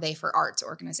rarely are they for arts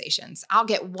organizations. I'll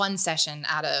get one session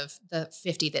out of the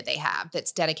 50 that they have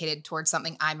that's dedicated towards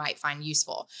something I might find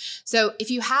useful. So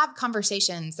if you have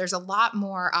conversations, there's a lot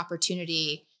more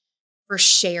opportunity for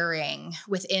sharing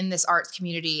within this arts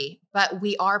community, but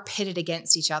we are pitted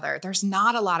against each other. There's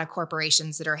not a lot of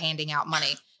corporations that are handing out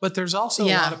money. But there's also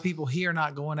a lot of people here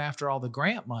not going after all the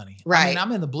grant money. Right. I mean,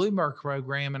 I'm in the Blue Merc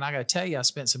program, and I got to tell you, I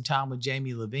spent some time with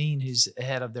Jamie Levine, who's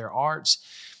head of their arts.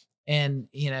 And,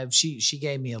 she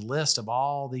gave me a list of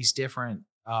all these different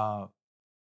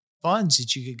funds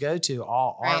that you could go to,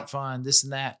 all art fund, this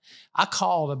and that. I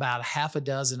called about half a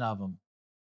dozen of them.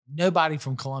 Nobody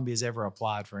from Columbia has ever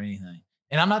applied for anything.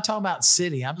 And I'm not talking about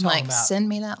city. I'm talking about send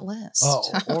me that list.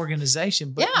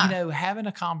 Organization. But, having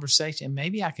a conversation,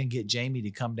 maybe I can get Jamie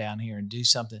to come down here and do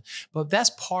something. But that's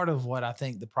part of what I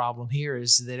think the problem here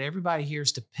is that everybody here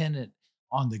is dependent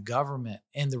on the government.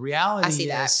 And the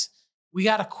reality is we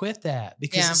got to quit that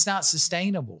because it's not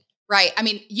sustainable. Right. I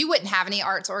mean, you wouldn't have any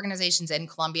arts organizations in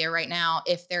Columbia right now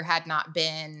if there had not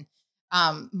been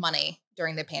money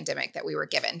during the pandemic that we were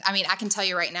given. I mean, I can tell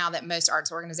you right now that most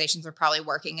arts organizations are probably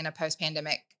working in a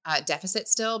post-pandemic deficit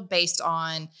still, based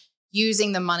on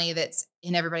using the money that's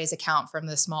in everybody's account from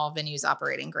the small venues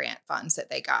operating grant funds that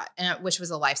they got, which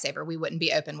was a lifesaver. We wouldn't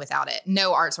be open without it.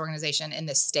 No arts organization in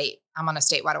this state, I'm on a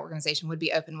statewide organization, would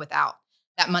be open without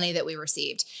that money that we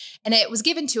received. And it was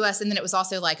given to us. And then it was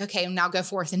also like, okay, now go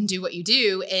forth and do what you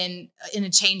do in a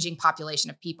changing population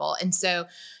of people. And so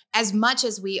as much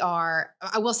as we are,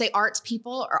 I will say arts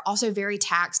people are also very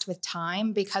taxed with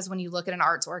time, because when you look at an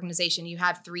arts organization, you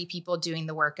have 3 people doing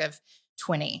the work of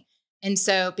 20. And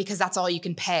so, because that's all you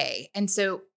can pay. And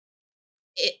so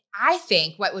I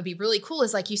think what would be really cool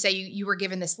is, like you say, you were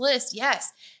given this list.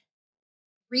 Yes.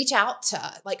 Reach out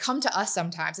to, like, come to us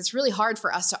sometimes. It's really hard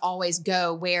for us to always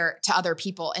go to other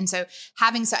people. And so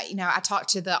I talked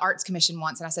to the Arts Commission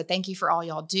once and I said, thank you for all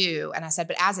y'all do. And I said,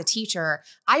 but as a teacher,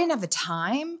 I didn't have the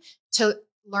time to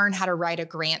learn how to write a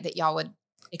grant that y'all would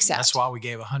accept. That's why we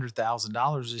gave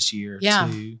 $100,000 this year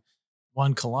to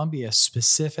One Columbia,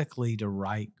 specifically to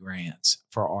write grants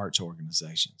for arts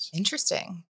organizations.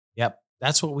 Interesting. Yep.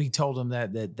 That's what we told them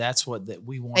that's what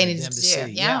we wanted them to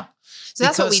see. Yeah. So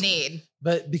that's what we need.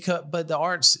 But the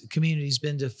arts community's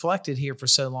been deflected here for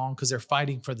so long because they're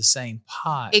fighting for the same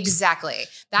pot. Exactly.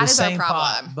 That is our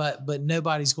problem. But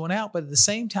nobody's going out. But at the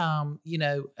same time,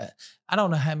 I don't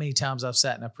know how many times I've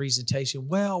sat in a presentation.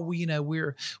 Well,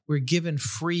 we're given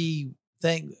free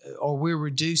thing, or we're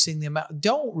reducing the amount.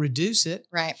 Don't reduce it.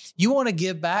 Right. You want to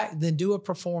give back, then do a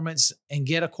performance and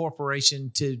get a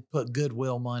corporation to put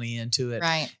goodwill money into it,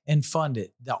 right, and fund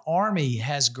it. The Army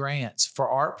has grants for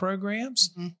art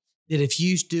programs. Mm-hmm. That if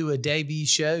you do a debut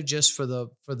show just for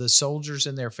the soldiers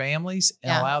and their families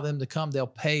and allow them to come, they'll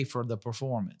pay for the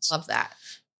performance. Love that.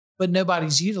 But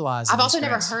nobody's utilizing. I've also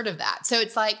never heard of that. So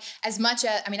it's like, as much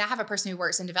as, I have a person who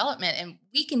works in development, and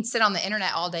we can sit on the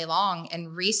internet all day long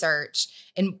and research,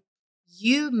 and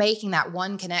you making that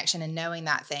one connection and knowing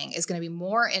that thing is going to be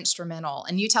more instrumental.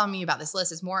 And you telling me about this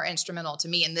list is more instrumental to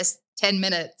me in this 10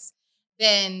 minutes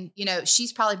than,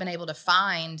 she's probably been able to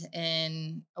find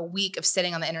in a week of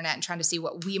sitting on the internet and trying to see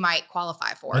what we might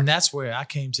qualify for. And that's where I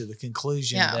came to the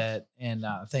conclusion that, and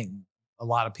I think a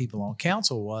lot of people on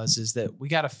council is that we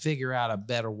got to figure out a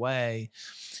better way,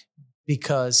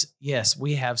 because yes,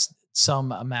 we have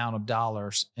some amount of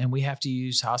dollars and we have to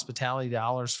use hospitality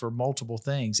dollars for multiple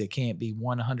things. It can't be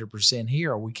 100%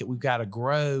 here. We've got to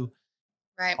grow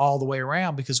all the way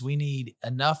around, because we need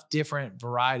enough different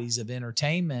varieties of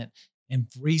entertainment and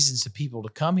reasons for people to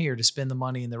come here to spend the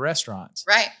money in the restaurants.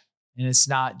 Right. And it's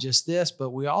not just this, but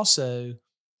we also,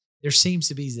 there seems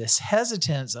to be this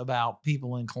hesitance about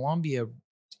people in Columbia,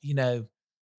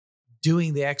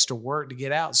 doing the extra work to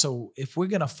get out. So if we're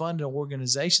going to fund an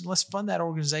organization, let's fund that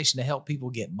organization to help people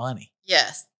get money.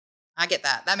 Yes, I get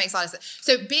that. That makes a lot of sense.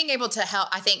 So being able to help,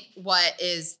 I think what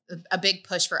is a big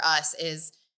push for us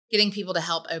is getting people to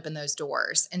help open those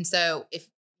doors. And so if,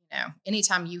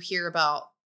 anytime you hear about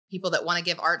people that want to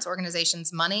give arts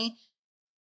organizations money,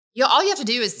 all you have to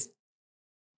do is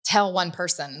tell one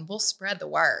person, we'll spread the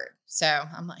word. So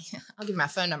I'm like, I'll give you my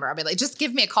phone number. I'll be like, just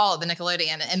give me a call at the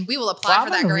Nickelodeon and we will apply for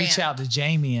that grant. Reach out to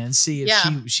Jamie and see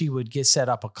if she would get set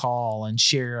up a call and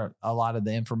share a lot of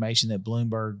the information that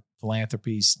Bloomberg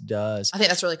Philanthropies does. I think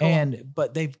that's really cool.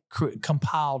 But they've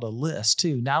compiled a list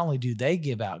too. Not only do they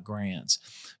give out grants,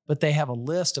 but they have a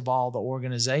list of all the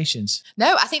organizations.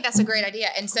 No, I think that's a great idea.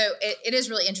 And so it is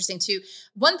really interesting too.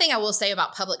 One thing I will say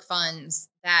about public funds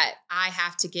that I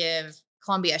have to give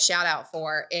Columbia a shout out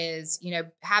for is,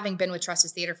 having been with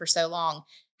Trustis Theater for so long,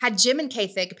 had Jim and Kay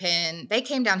Thigpen, they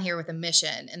came down here with a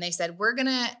mission and they said, we're going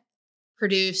to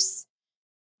produce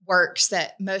works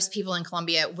that most people in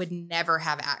Columbia would never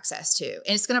have access to.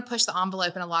 And it's going to push the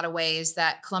envelope in a lot of ways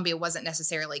that Columbia wasn't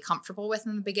necessarily comfortable with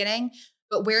in the beginning.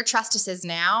 But where Trustis is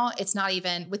now, it's not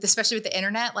even especially with the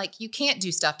internet, like you can't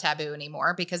do stuff taboo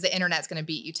anymore because the internet's going to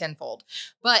beat you tenfold.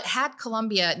 But had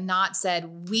Columbia not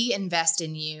said, we invest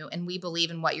in you and we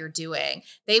believe in what you're doing,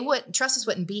 Trustis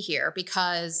wouldn't be here,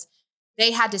 because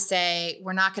they had to say,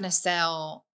 we're not going to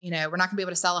sell, we're not going to be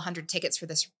able to sell 100 tickets for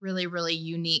this really, really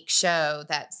unique show.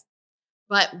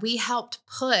 But we helped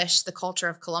push the culture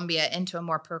of Columbia into a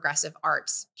more progressive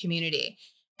arts community.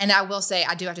 And I will say,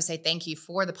 I do have to say thank you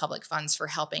for the public funds for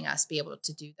helping us be able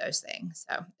to do those things.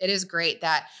 So it is great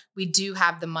that we do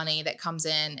have the money that comes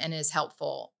in and is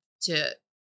helpful to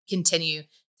continue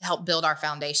to help build our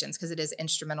foundations, because it is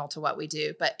instrumental to what we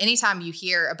do. But anytime you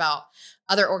hear about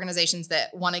other organizations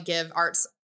that want to give arts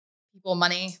people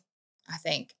money, I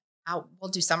think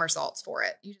we'll do somersaults for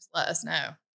it. You just let us know.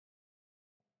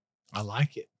 I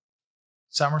like it.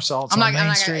 Somersaults on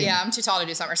Main Street. Yeah, I'm too tall to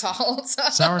do somersaults.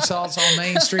 Somersaults on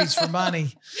Main Streets for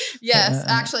money. Yes,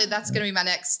 actually, that's going to be my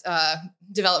next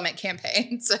development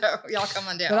campaign. So y'all come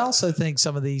on down. But I also think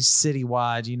some of these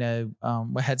citywide,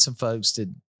 we had some folks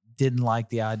that didn't like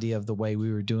the idea of the way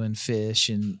we were doing fish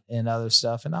and other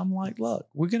stuff. And I'm like, look,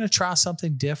 we're going to try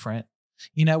something different.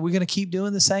 We're going to keep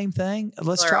doing the same thing.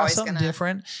 Let's try something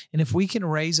different. And if we can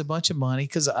raise a bunch of money,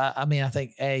 because I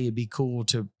think it'd be cool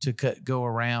to go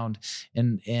around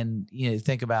and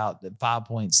think about the 5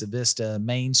 Points, the Vista,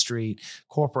 Main Street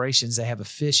corporations. They have a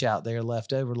fish out there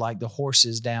left over, like the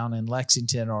horses down in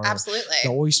Lexington, or absolutely the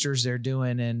oysters they're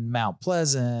doing in Mount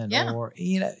Pleasant, or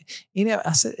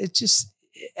I said it just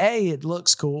it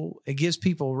looks cool. It gives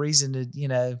people a reason to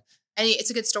and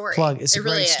it's a good story. It's a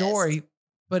great story.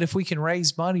 But if we can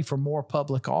raise money for more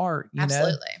public art,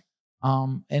 absolutely.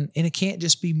 And it can't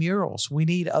just be murals. We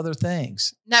need other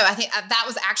things. No, I think that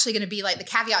was actually going to be like the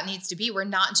caveat needs to be, we're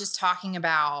not just talking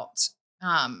about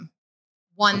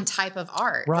one type of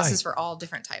art. Right. This is for all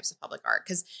different types of public art.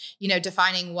 Because,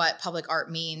 defining what public art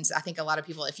means, I think a lot of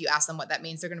people, if you ask them what that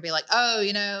means, they're going to be like,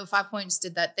 5 Points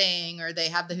did that thing, or they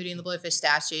have the Hootie and the Blowfish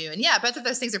statue. And yeah, both of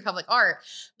those things are public art.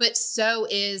 But so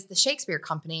is the Shakespeare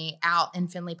Company out in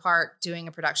Fenley Park doing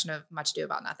a production of Much Ado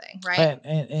About Nothing, right?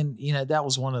 And that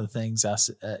was one of the things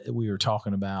we were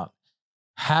talking about.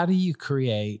 How do you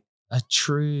create a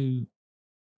true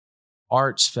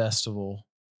arts festival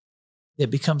that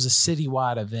becomes a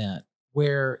citywide event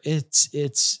where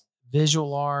it's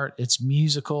visual art, it's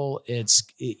musical,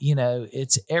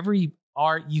 it's every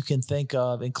art you can think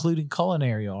of, including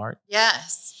culinary art.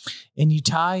 Yes. And you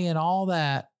tie in all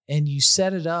that and you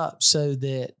set it up so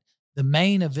that the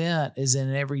main event is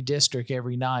in every district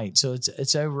every night. So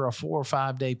it's over a 4 or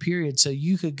 5 day period. So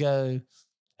you could go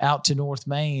out to North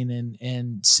Main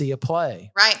and see a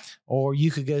play. Right. Or you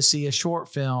could go see a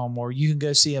short film, or you can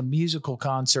go see a musical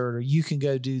concert, or you can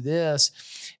go do this.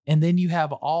 And then you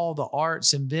have all the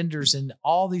arts and vendors and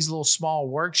all these little small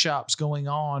workshops going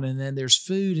on. And then there's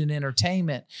food and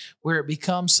entertainment where it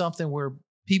becomes something where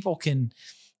people can,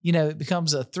 it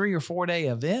becomes a 3 or 4 day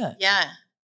event. Yeah.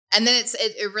 And then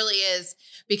it really is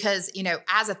because,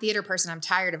 as a theater person, I'm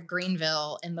tired of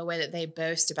Greenville and the way that they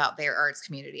boast about their arts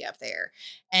community up there.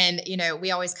 And,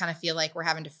 we always kind of feel like we're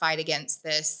having to fight against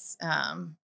this,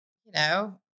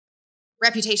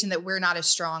 reputation that we're not as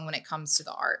strong when it comes to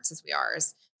the arts as we are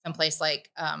as someplace like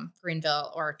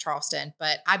Greenville or Charleston.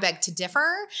 But I beg to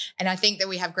differ. And I think that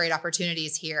we have great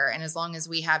opportunities here. And as long as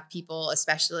we have people,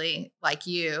 especially like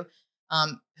you,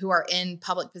 who are in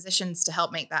public positions to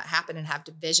help make that happen and have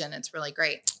vision, it's really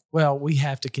great. Well, we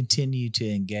have to continue to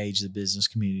engage the business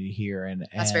community here, and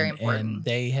that's very important. And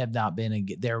they have not been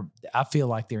there. I feel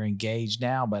like they're engaged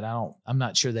now, but I'm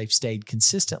not sure they've stayed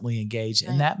consistently engaged,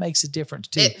 right. And that makes a difference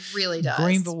too. It really does.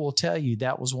 Greenville will tell you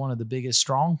that was one of the biggest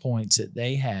strong points that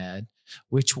they had,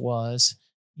 which was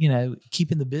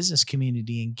keeping the business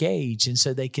community engaged, and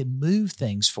so they could move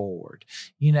things forward.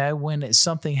 When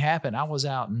something happened, I was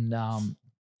out in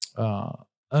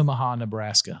Omaha,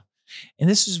 Nebraska. And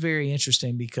this was very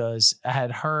interesting because I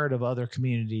had heard of other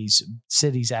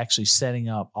cities actually setting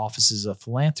up offices of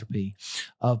philanthropy,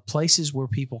 of places where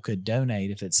people could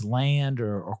donate if it's land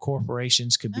or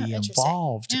corporations could be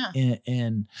involved in.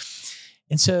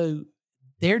 And so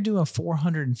they're doing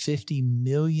 $450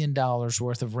 million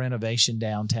worth of renovation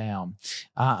downtown.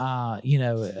 A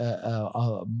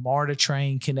MARTA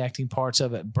train connecting parts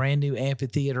of it, brand new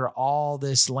amphitheater, all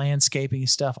this landscaping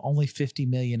stuff. Only $50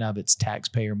 million of it's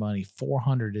taxpayer money.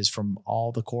 400 is from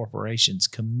all the corporations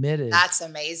committed. That's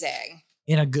amazing.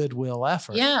 In a goodwill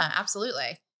effort. Yeah,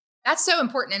 absolutely. That's so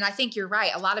important. And I think you're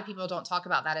right. A lot of people don't talk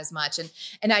about that as much.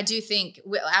 And I do think,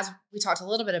 as we talked a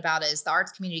little bit about, is the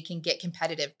arts community can get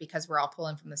competitive because we're all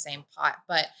pulling from the same pot.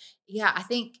 But yeah, I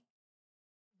think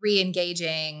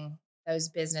re-engaging those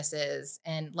businesses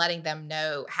and letting them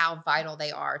know how vital they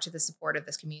are to the support of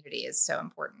this community is so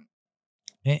important.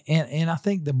 And I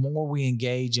think the more we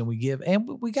engage and we give,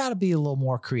 and we got to be a little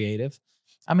more creative.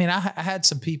 I mean, I had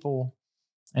some people.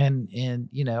 And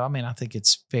I think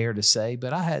it's fair to say,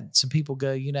 but I had some people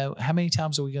go, how many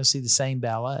times are we going to see the same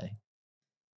ballet?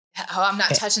 Oh, I'm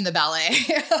not touching the ballet.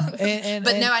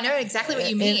 No, I know exactly what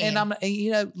you mean. And I'm,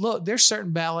 look, there's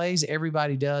certain ballets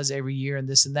everybody does every year and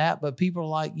this and that, but people are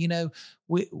like,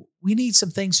 we need some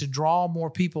things to draw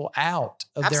more people out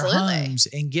of Absolutely. Their homes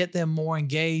and get them more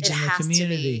engaged in the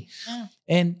community. Yeah.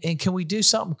 And can we do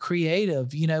something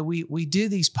creative? We do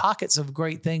these pockets of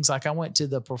great things. Like I went to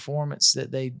the performance that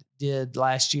they did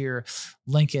last year,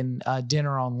 Lincoln,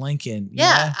 Dinner on Lincoln.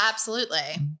 Yeah, absolutely.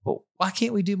 But why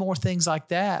can't we do more things like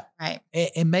that? Right.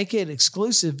 And make it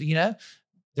exclusive,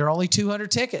 They're only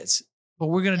 200 tickets, but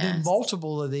we're going to do Yes.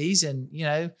 multiple of these. And,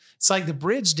 it's like the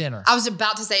bridge dinner. I was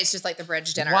about to say it's just like the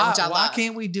bridge dinner, Why which I love.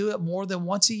 can't we do it more than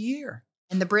once a year?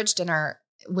 And the bridge dinner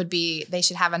they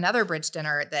should have another bridge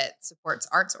dinner that supports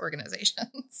arts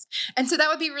organizations. And so that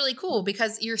would be really cool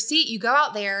because you go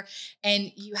out there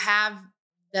and you have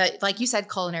like you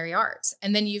said, culinary arts.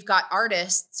 And then you've got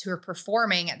artists who are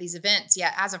performing at these events.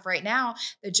 Yet as of right now,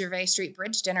 the Gervais Street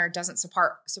Bridge Dinner doesn't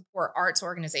support arts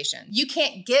organizations. You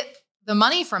can't get the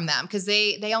money from them because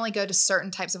they only go to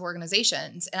certain types of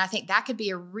organizations. And I think that could be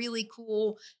a really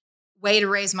cool way to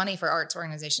raise money for arts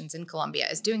organizations in Columbia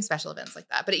is doing special events like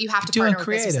that. But you have to partner with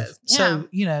businesses. So,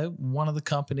 one of the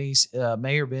companies,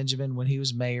 Mayor Benjamin, when he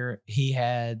was mayor, he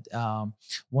had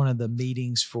one of the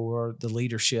meetings for the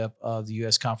leadership of the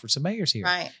U.S. Conference of Mayors here.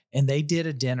 Right. And they did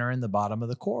a dinner in the bottom of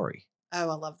the quarry. Oh,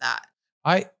 I love that.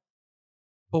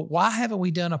 But why haven't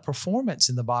we done a performance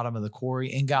in the bottom of the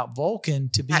quarry and got Vulcan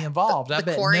to be involved?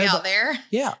 The quarry out there?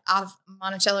 Yeah. Out of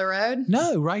Monticello Road?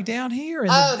 No, right down here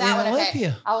in Okay.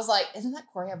 Olympia. I was like, isn't that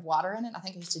quarry have water in it? I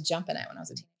think I used to jump in it when I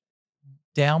was a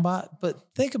teenager. But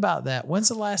think about that. When's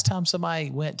the last time somebody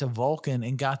went to Vulcan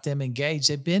and got them engaged?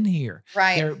 They've been here.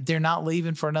 Right. They're not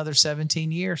leaving for another 17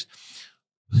 years.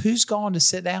 Who's going to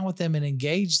sit down with them and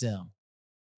engage them?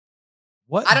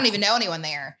 What? I don't even know anyone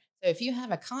there. So if you have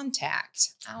a contact,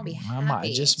 I'll be happy.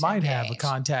 I might have a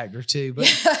contact or two, but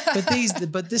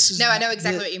this is no, I know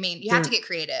exactly what you mean. You have to get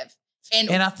creative,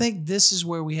 and I think this is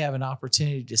where we have an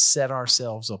opportunity to set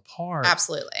ourselves apart.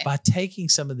 Absolutely, by taking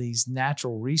some of these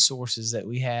natural resources that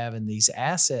we have and these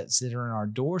assets that are in our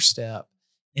doorstep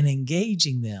and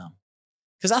engaging them.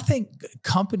 Because I think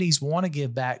companies want to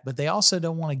give back, but they also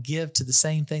don't want to give to the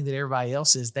same thing that everybody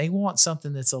else is. They want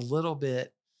something that's a little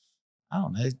bit,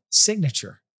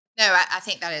 signature. No, I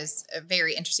think that is a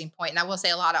very interesting point. And I will say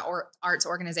a lot of arts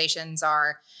organizations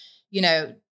are,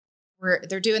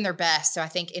 they're doing their best. So I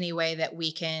think any way that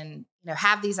we can,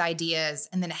 have these ideas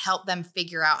and then help them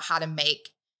figure out how to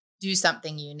do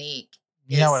something unique.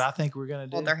 You know what I think we're going to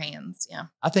do? Hold their hands. Yeah.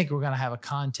 I think we're going to have a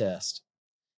contest.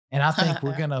 And I think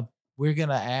we're going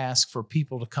to ask for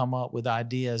people to come up with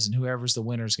ideas, and whoever's the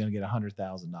winner is going to get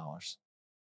 $100,000.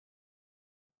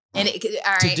 And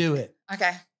all right. To do it.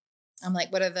 Okay. I'm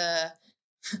like, what are the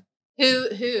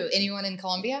who? Anyone in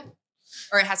Columbia?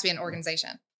 Or it has to be an organization?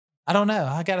 I don't know.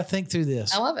 I got to think through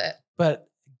this. I love it. But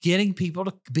getting people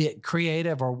to be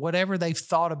creative or whatever they've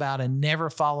thought about and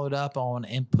never followed up on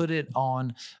and put it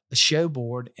on a show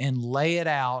board and lay it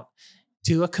out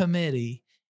to a committee.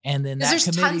 And then that there's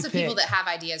committee tons of people that have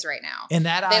ideas right now. And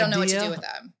that they don't know what to do with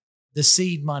them. The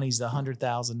seed money's the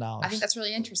 $100,000. I think that's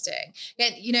really interesting.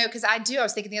 And, because I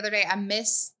was thinking the other day, I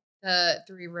miss the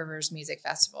Three Rivers Music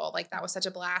Festival. Like that was such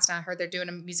a blast. And I heard they're doing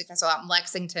a music festival out in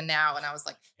Lexington now. And I was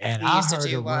like, and I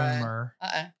heard a rumor,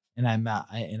 and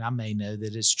I may know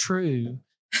that it's true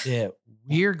that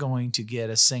we're going to get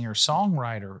a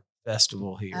singer-songwriter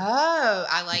festival here. Oh,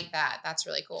 I like that. That's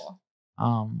really cool.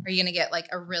 Are you going to get like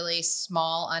a really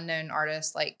small unknown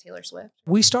artist like Taylor Swift?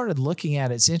 We started looking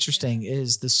at it. It's interesting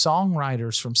is the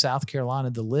songwriters from South Carolina.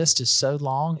 The list is so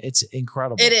long. It's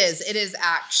incredible. It is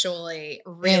actually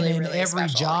really, and in really every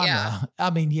special. genre. Yeah. I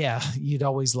mean, you'd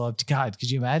always love to. God, could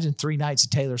you imagine 3 nights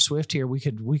of Taylor Swift here? We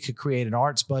could create an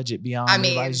arts budget beyond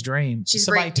anybody's dream.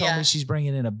 Somebody told me she's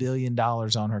bringing in $1 billion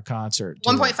on her concert.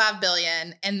 $1.5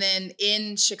 billion. And then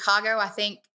in Chicago, I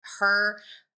think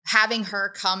having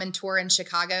her come and tour in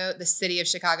Chicago, the city of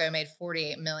Chicago made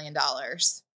 $48 million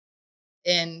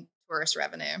in tourist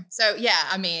revenue. So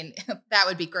I mean, that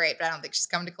would be great, but I don't think she's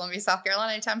coming to Columbia, South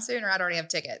Carolina anytime soon, or I'd already have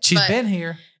tickets. She's been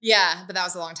here. Yeah, but that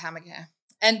was a long time ago.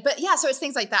 So it's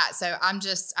things like that. So I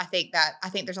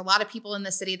think there's a lot of people in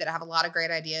the city that have a lot of great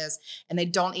ideas and they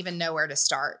don't even know where to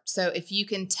start. So if you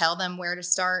can tell them where to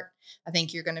start, I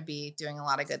think you're going to be doing a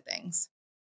lot of good things.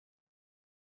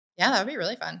 Yeah, that would be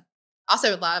really fun.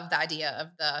 Also love the idea of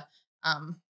the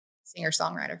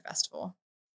singer-songwriter festival.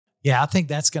 Yeah, I think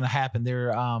that's going to happen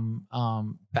there.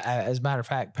 As a matter of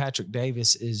fact, Patrick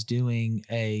Davis is doing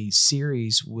a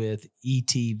series with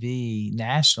ETV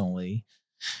nationally,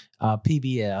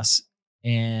 PBS,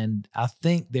 and I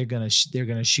think they're going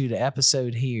to shoot an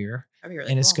episode here. That'd be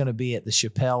really cool. It's going to be at the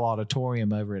Chappelle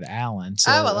Auditorium over at Allen.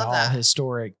 So I love that.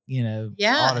 Historic,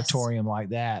 auditorium like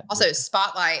that. Also,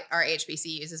 spotlight our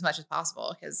HBCUs as much as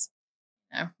possible because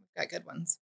we've got good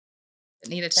ones that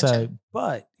need attention. So,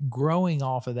 but growing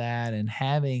off of that and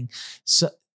having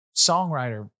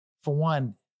songwriter, for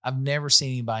one, I've never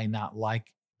seen anybody not like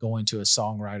going to a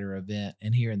songwriter event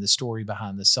and hearing the story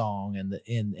behind the song and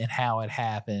and how it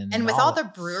happened. And with all the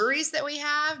breweries that we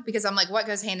have, because I'm like, what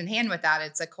goes hand in hand with that?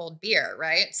 It's a cold beer,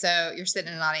 right? So you're sitting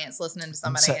in an audience listening to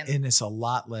somebody. And it's a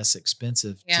lot less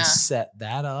expensive to set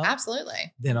that up.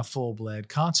 Absolutely. Than a full-blown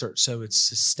concert. So it's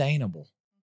sustainable.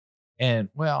 And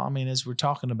well, I mean, as we're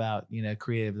talking about,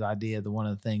 creative idea, one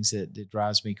of the things that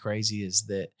drives me crazy is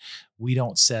that we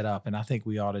don't set up, and I think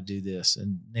we ought to do this,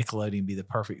 and Nickelodeon be the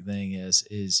perfect thing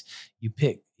is you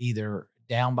pick either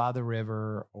down by the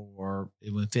river or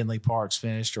when Finley Park's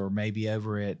finished, or maybe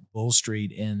over at Bull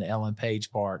Street in the Ellen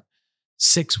Page Park,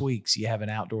 6 weeks, you have an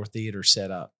outdoor theater set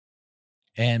up.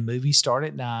 And movies start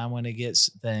at 9 when it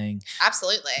gets thing.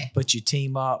 Absolutely. But you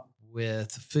team up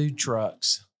with food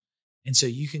trucks. And so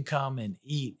you can come and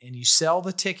eat and you sell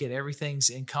the ticket. Everything's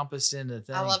encompassed in the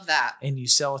thing. I love that. And you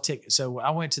sell a ticket. So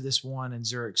I went to this one in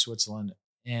Zurich, Switzerland,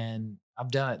 and I've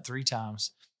done it 3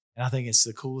 times. And I think it's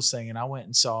the coolest thing. And I went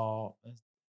and saw a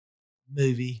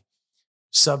movie,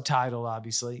 subtitled,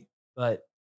 obviously. But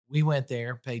we went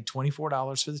there, paid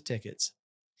 $24 for the tickets,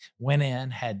 went in,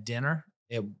 had dinner.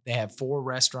 They had 4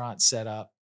 restaurants set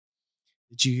up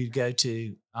that you could go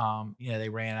to. They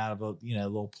ran out of a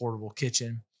little portable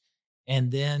kitchen.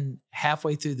 And then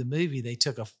halfway through the movie, they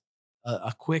took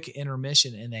a quick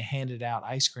intermission and they handed out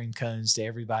ice cream cones to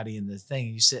everybody in the thing.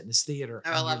 And you sit in this theater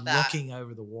and you're looking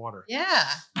over the water. Yeah.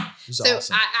 So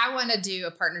awesome. I want to do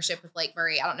a partnership with Lake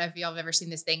Murray. I don't know if y'all have ever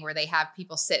seen this thing where they have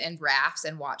people sit in rafts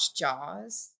and watch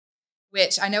Jaws,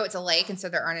 which I know it's a lake and so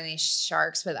there aren't any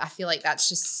sharks, but I feel like that's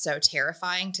just so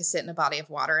terrifying to sit in a body of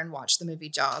water and watch the movie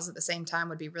Jaws at the same time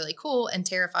would be really cool and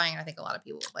terrifying. I think a lot of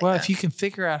people would like that. Well, if you can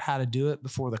figure out how to do it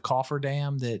before the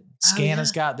cofferdam that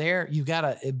Scana's got there, you've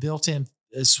got a built-in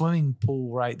swimming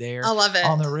pool right there. I love it.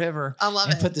 On the river. I love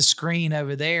it. And put the screen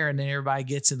over there and then everybody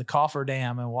gets in the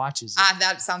cofferdam and watches it.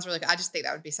 That sounds really good. I just think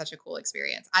that would be such a cool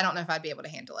experience. I don't know if I'd be able to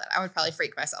handle it. I would probably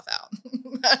freak myself out.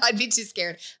 I'd be too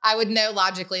scared. I would know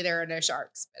logically there are no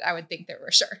sharks, but I would think there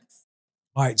were sharks.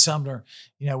 All right, Sumner,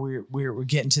 we're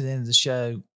getting to the end of the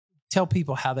show. Tell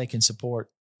people how they can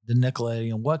support the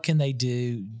Nickelodeon. What can they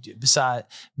do besides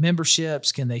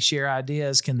memberships? Can they share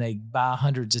ideas? Can they buy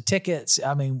hundreds of tickets?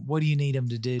 I mean, what do you need them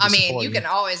to do? You can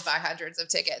always buy hundreds of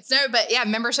tickets. No, but yeah,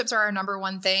 memberships are our number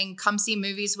one thing. Come see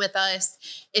movies with us.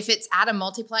 If it's at a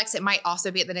multiplex, it might also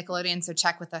be at the Nickelodeon. So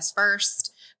check with us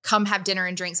first. Come have dinner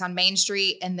and drinks on Main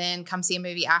Street and then come see a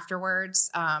movie afterwards.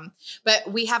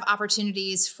 But we have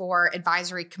opportunities for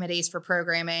advisory committees for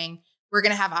programming. We're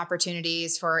going to have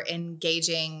opportunities for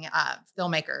engaging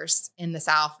filmmakers in the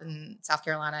South and South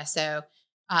Carolina. So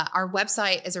our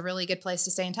website is a really good place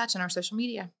to stay in touch, and our social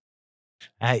media.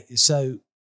 Hey, so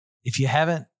if you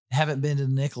haven't been to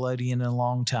Nickelodeon in a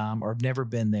long time or have never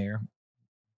been there,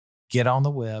 get on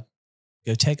the web,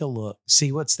 go take a look,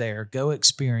 see what's there, go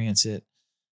experience it,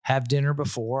 have dinner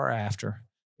before or after.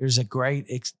 There's a great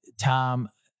time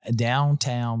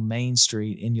downtown Main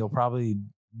Street, and you'll probably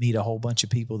meet a whole bunch of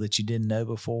people that you didn't know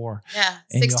before. Yeah,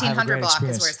 1600 block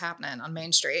is where it's happening on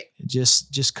Main Street.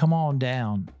 Just come on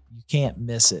down. You can't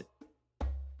miss it.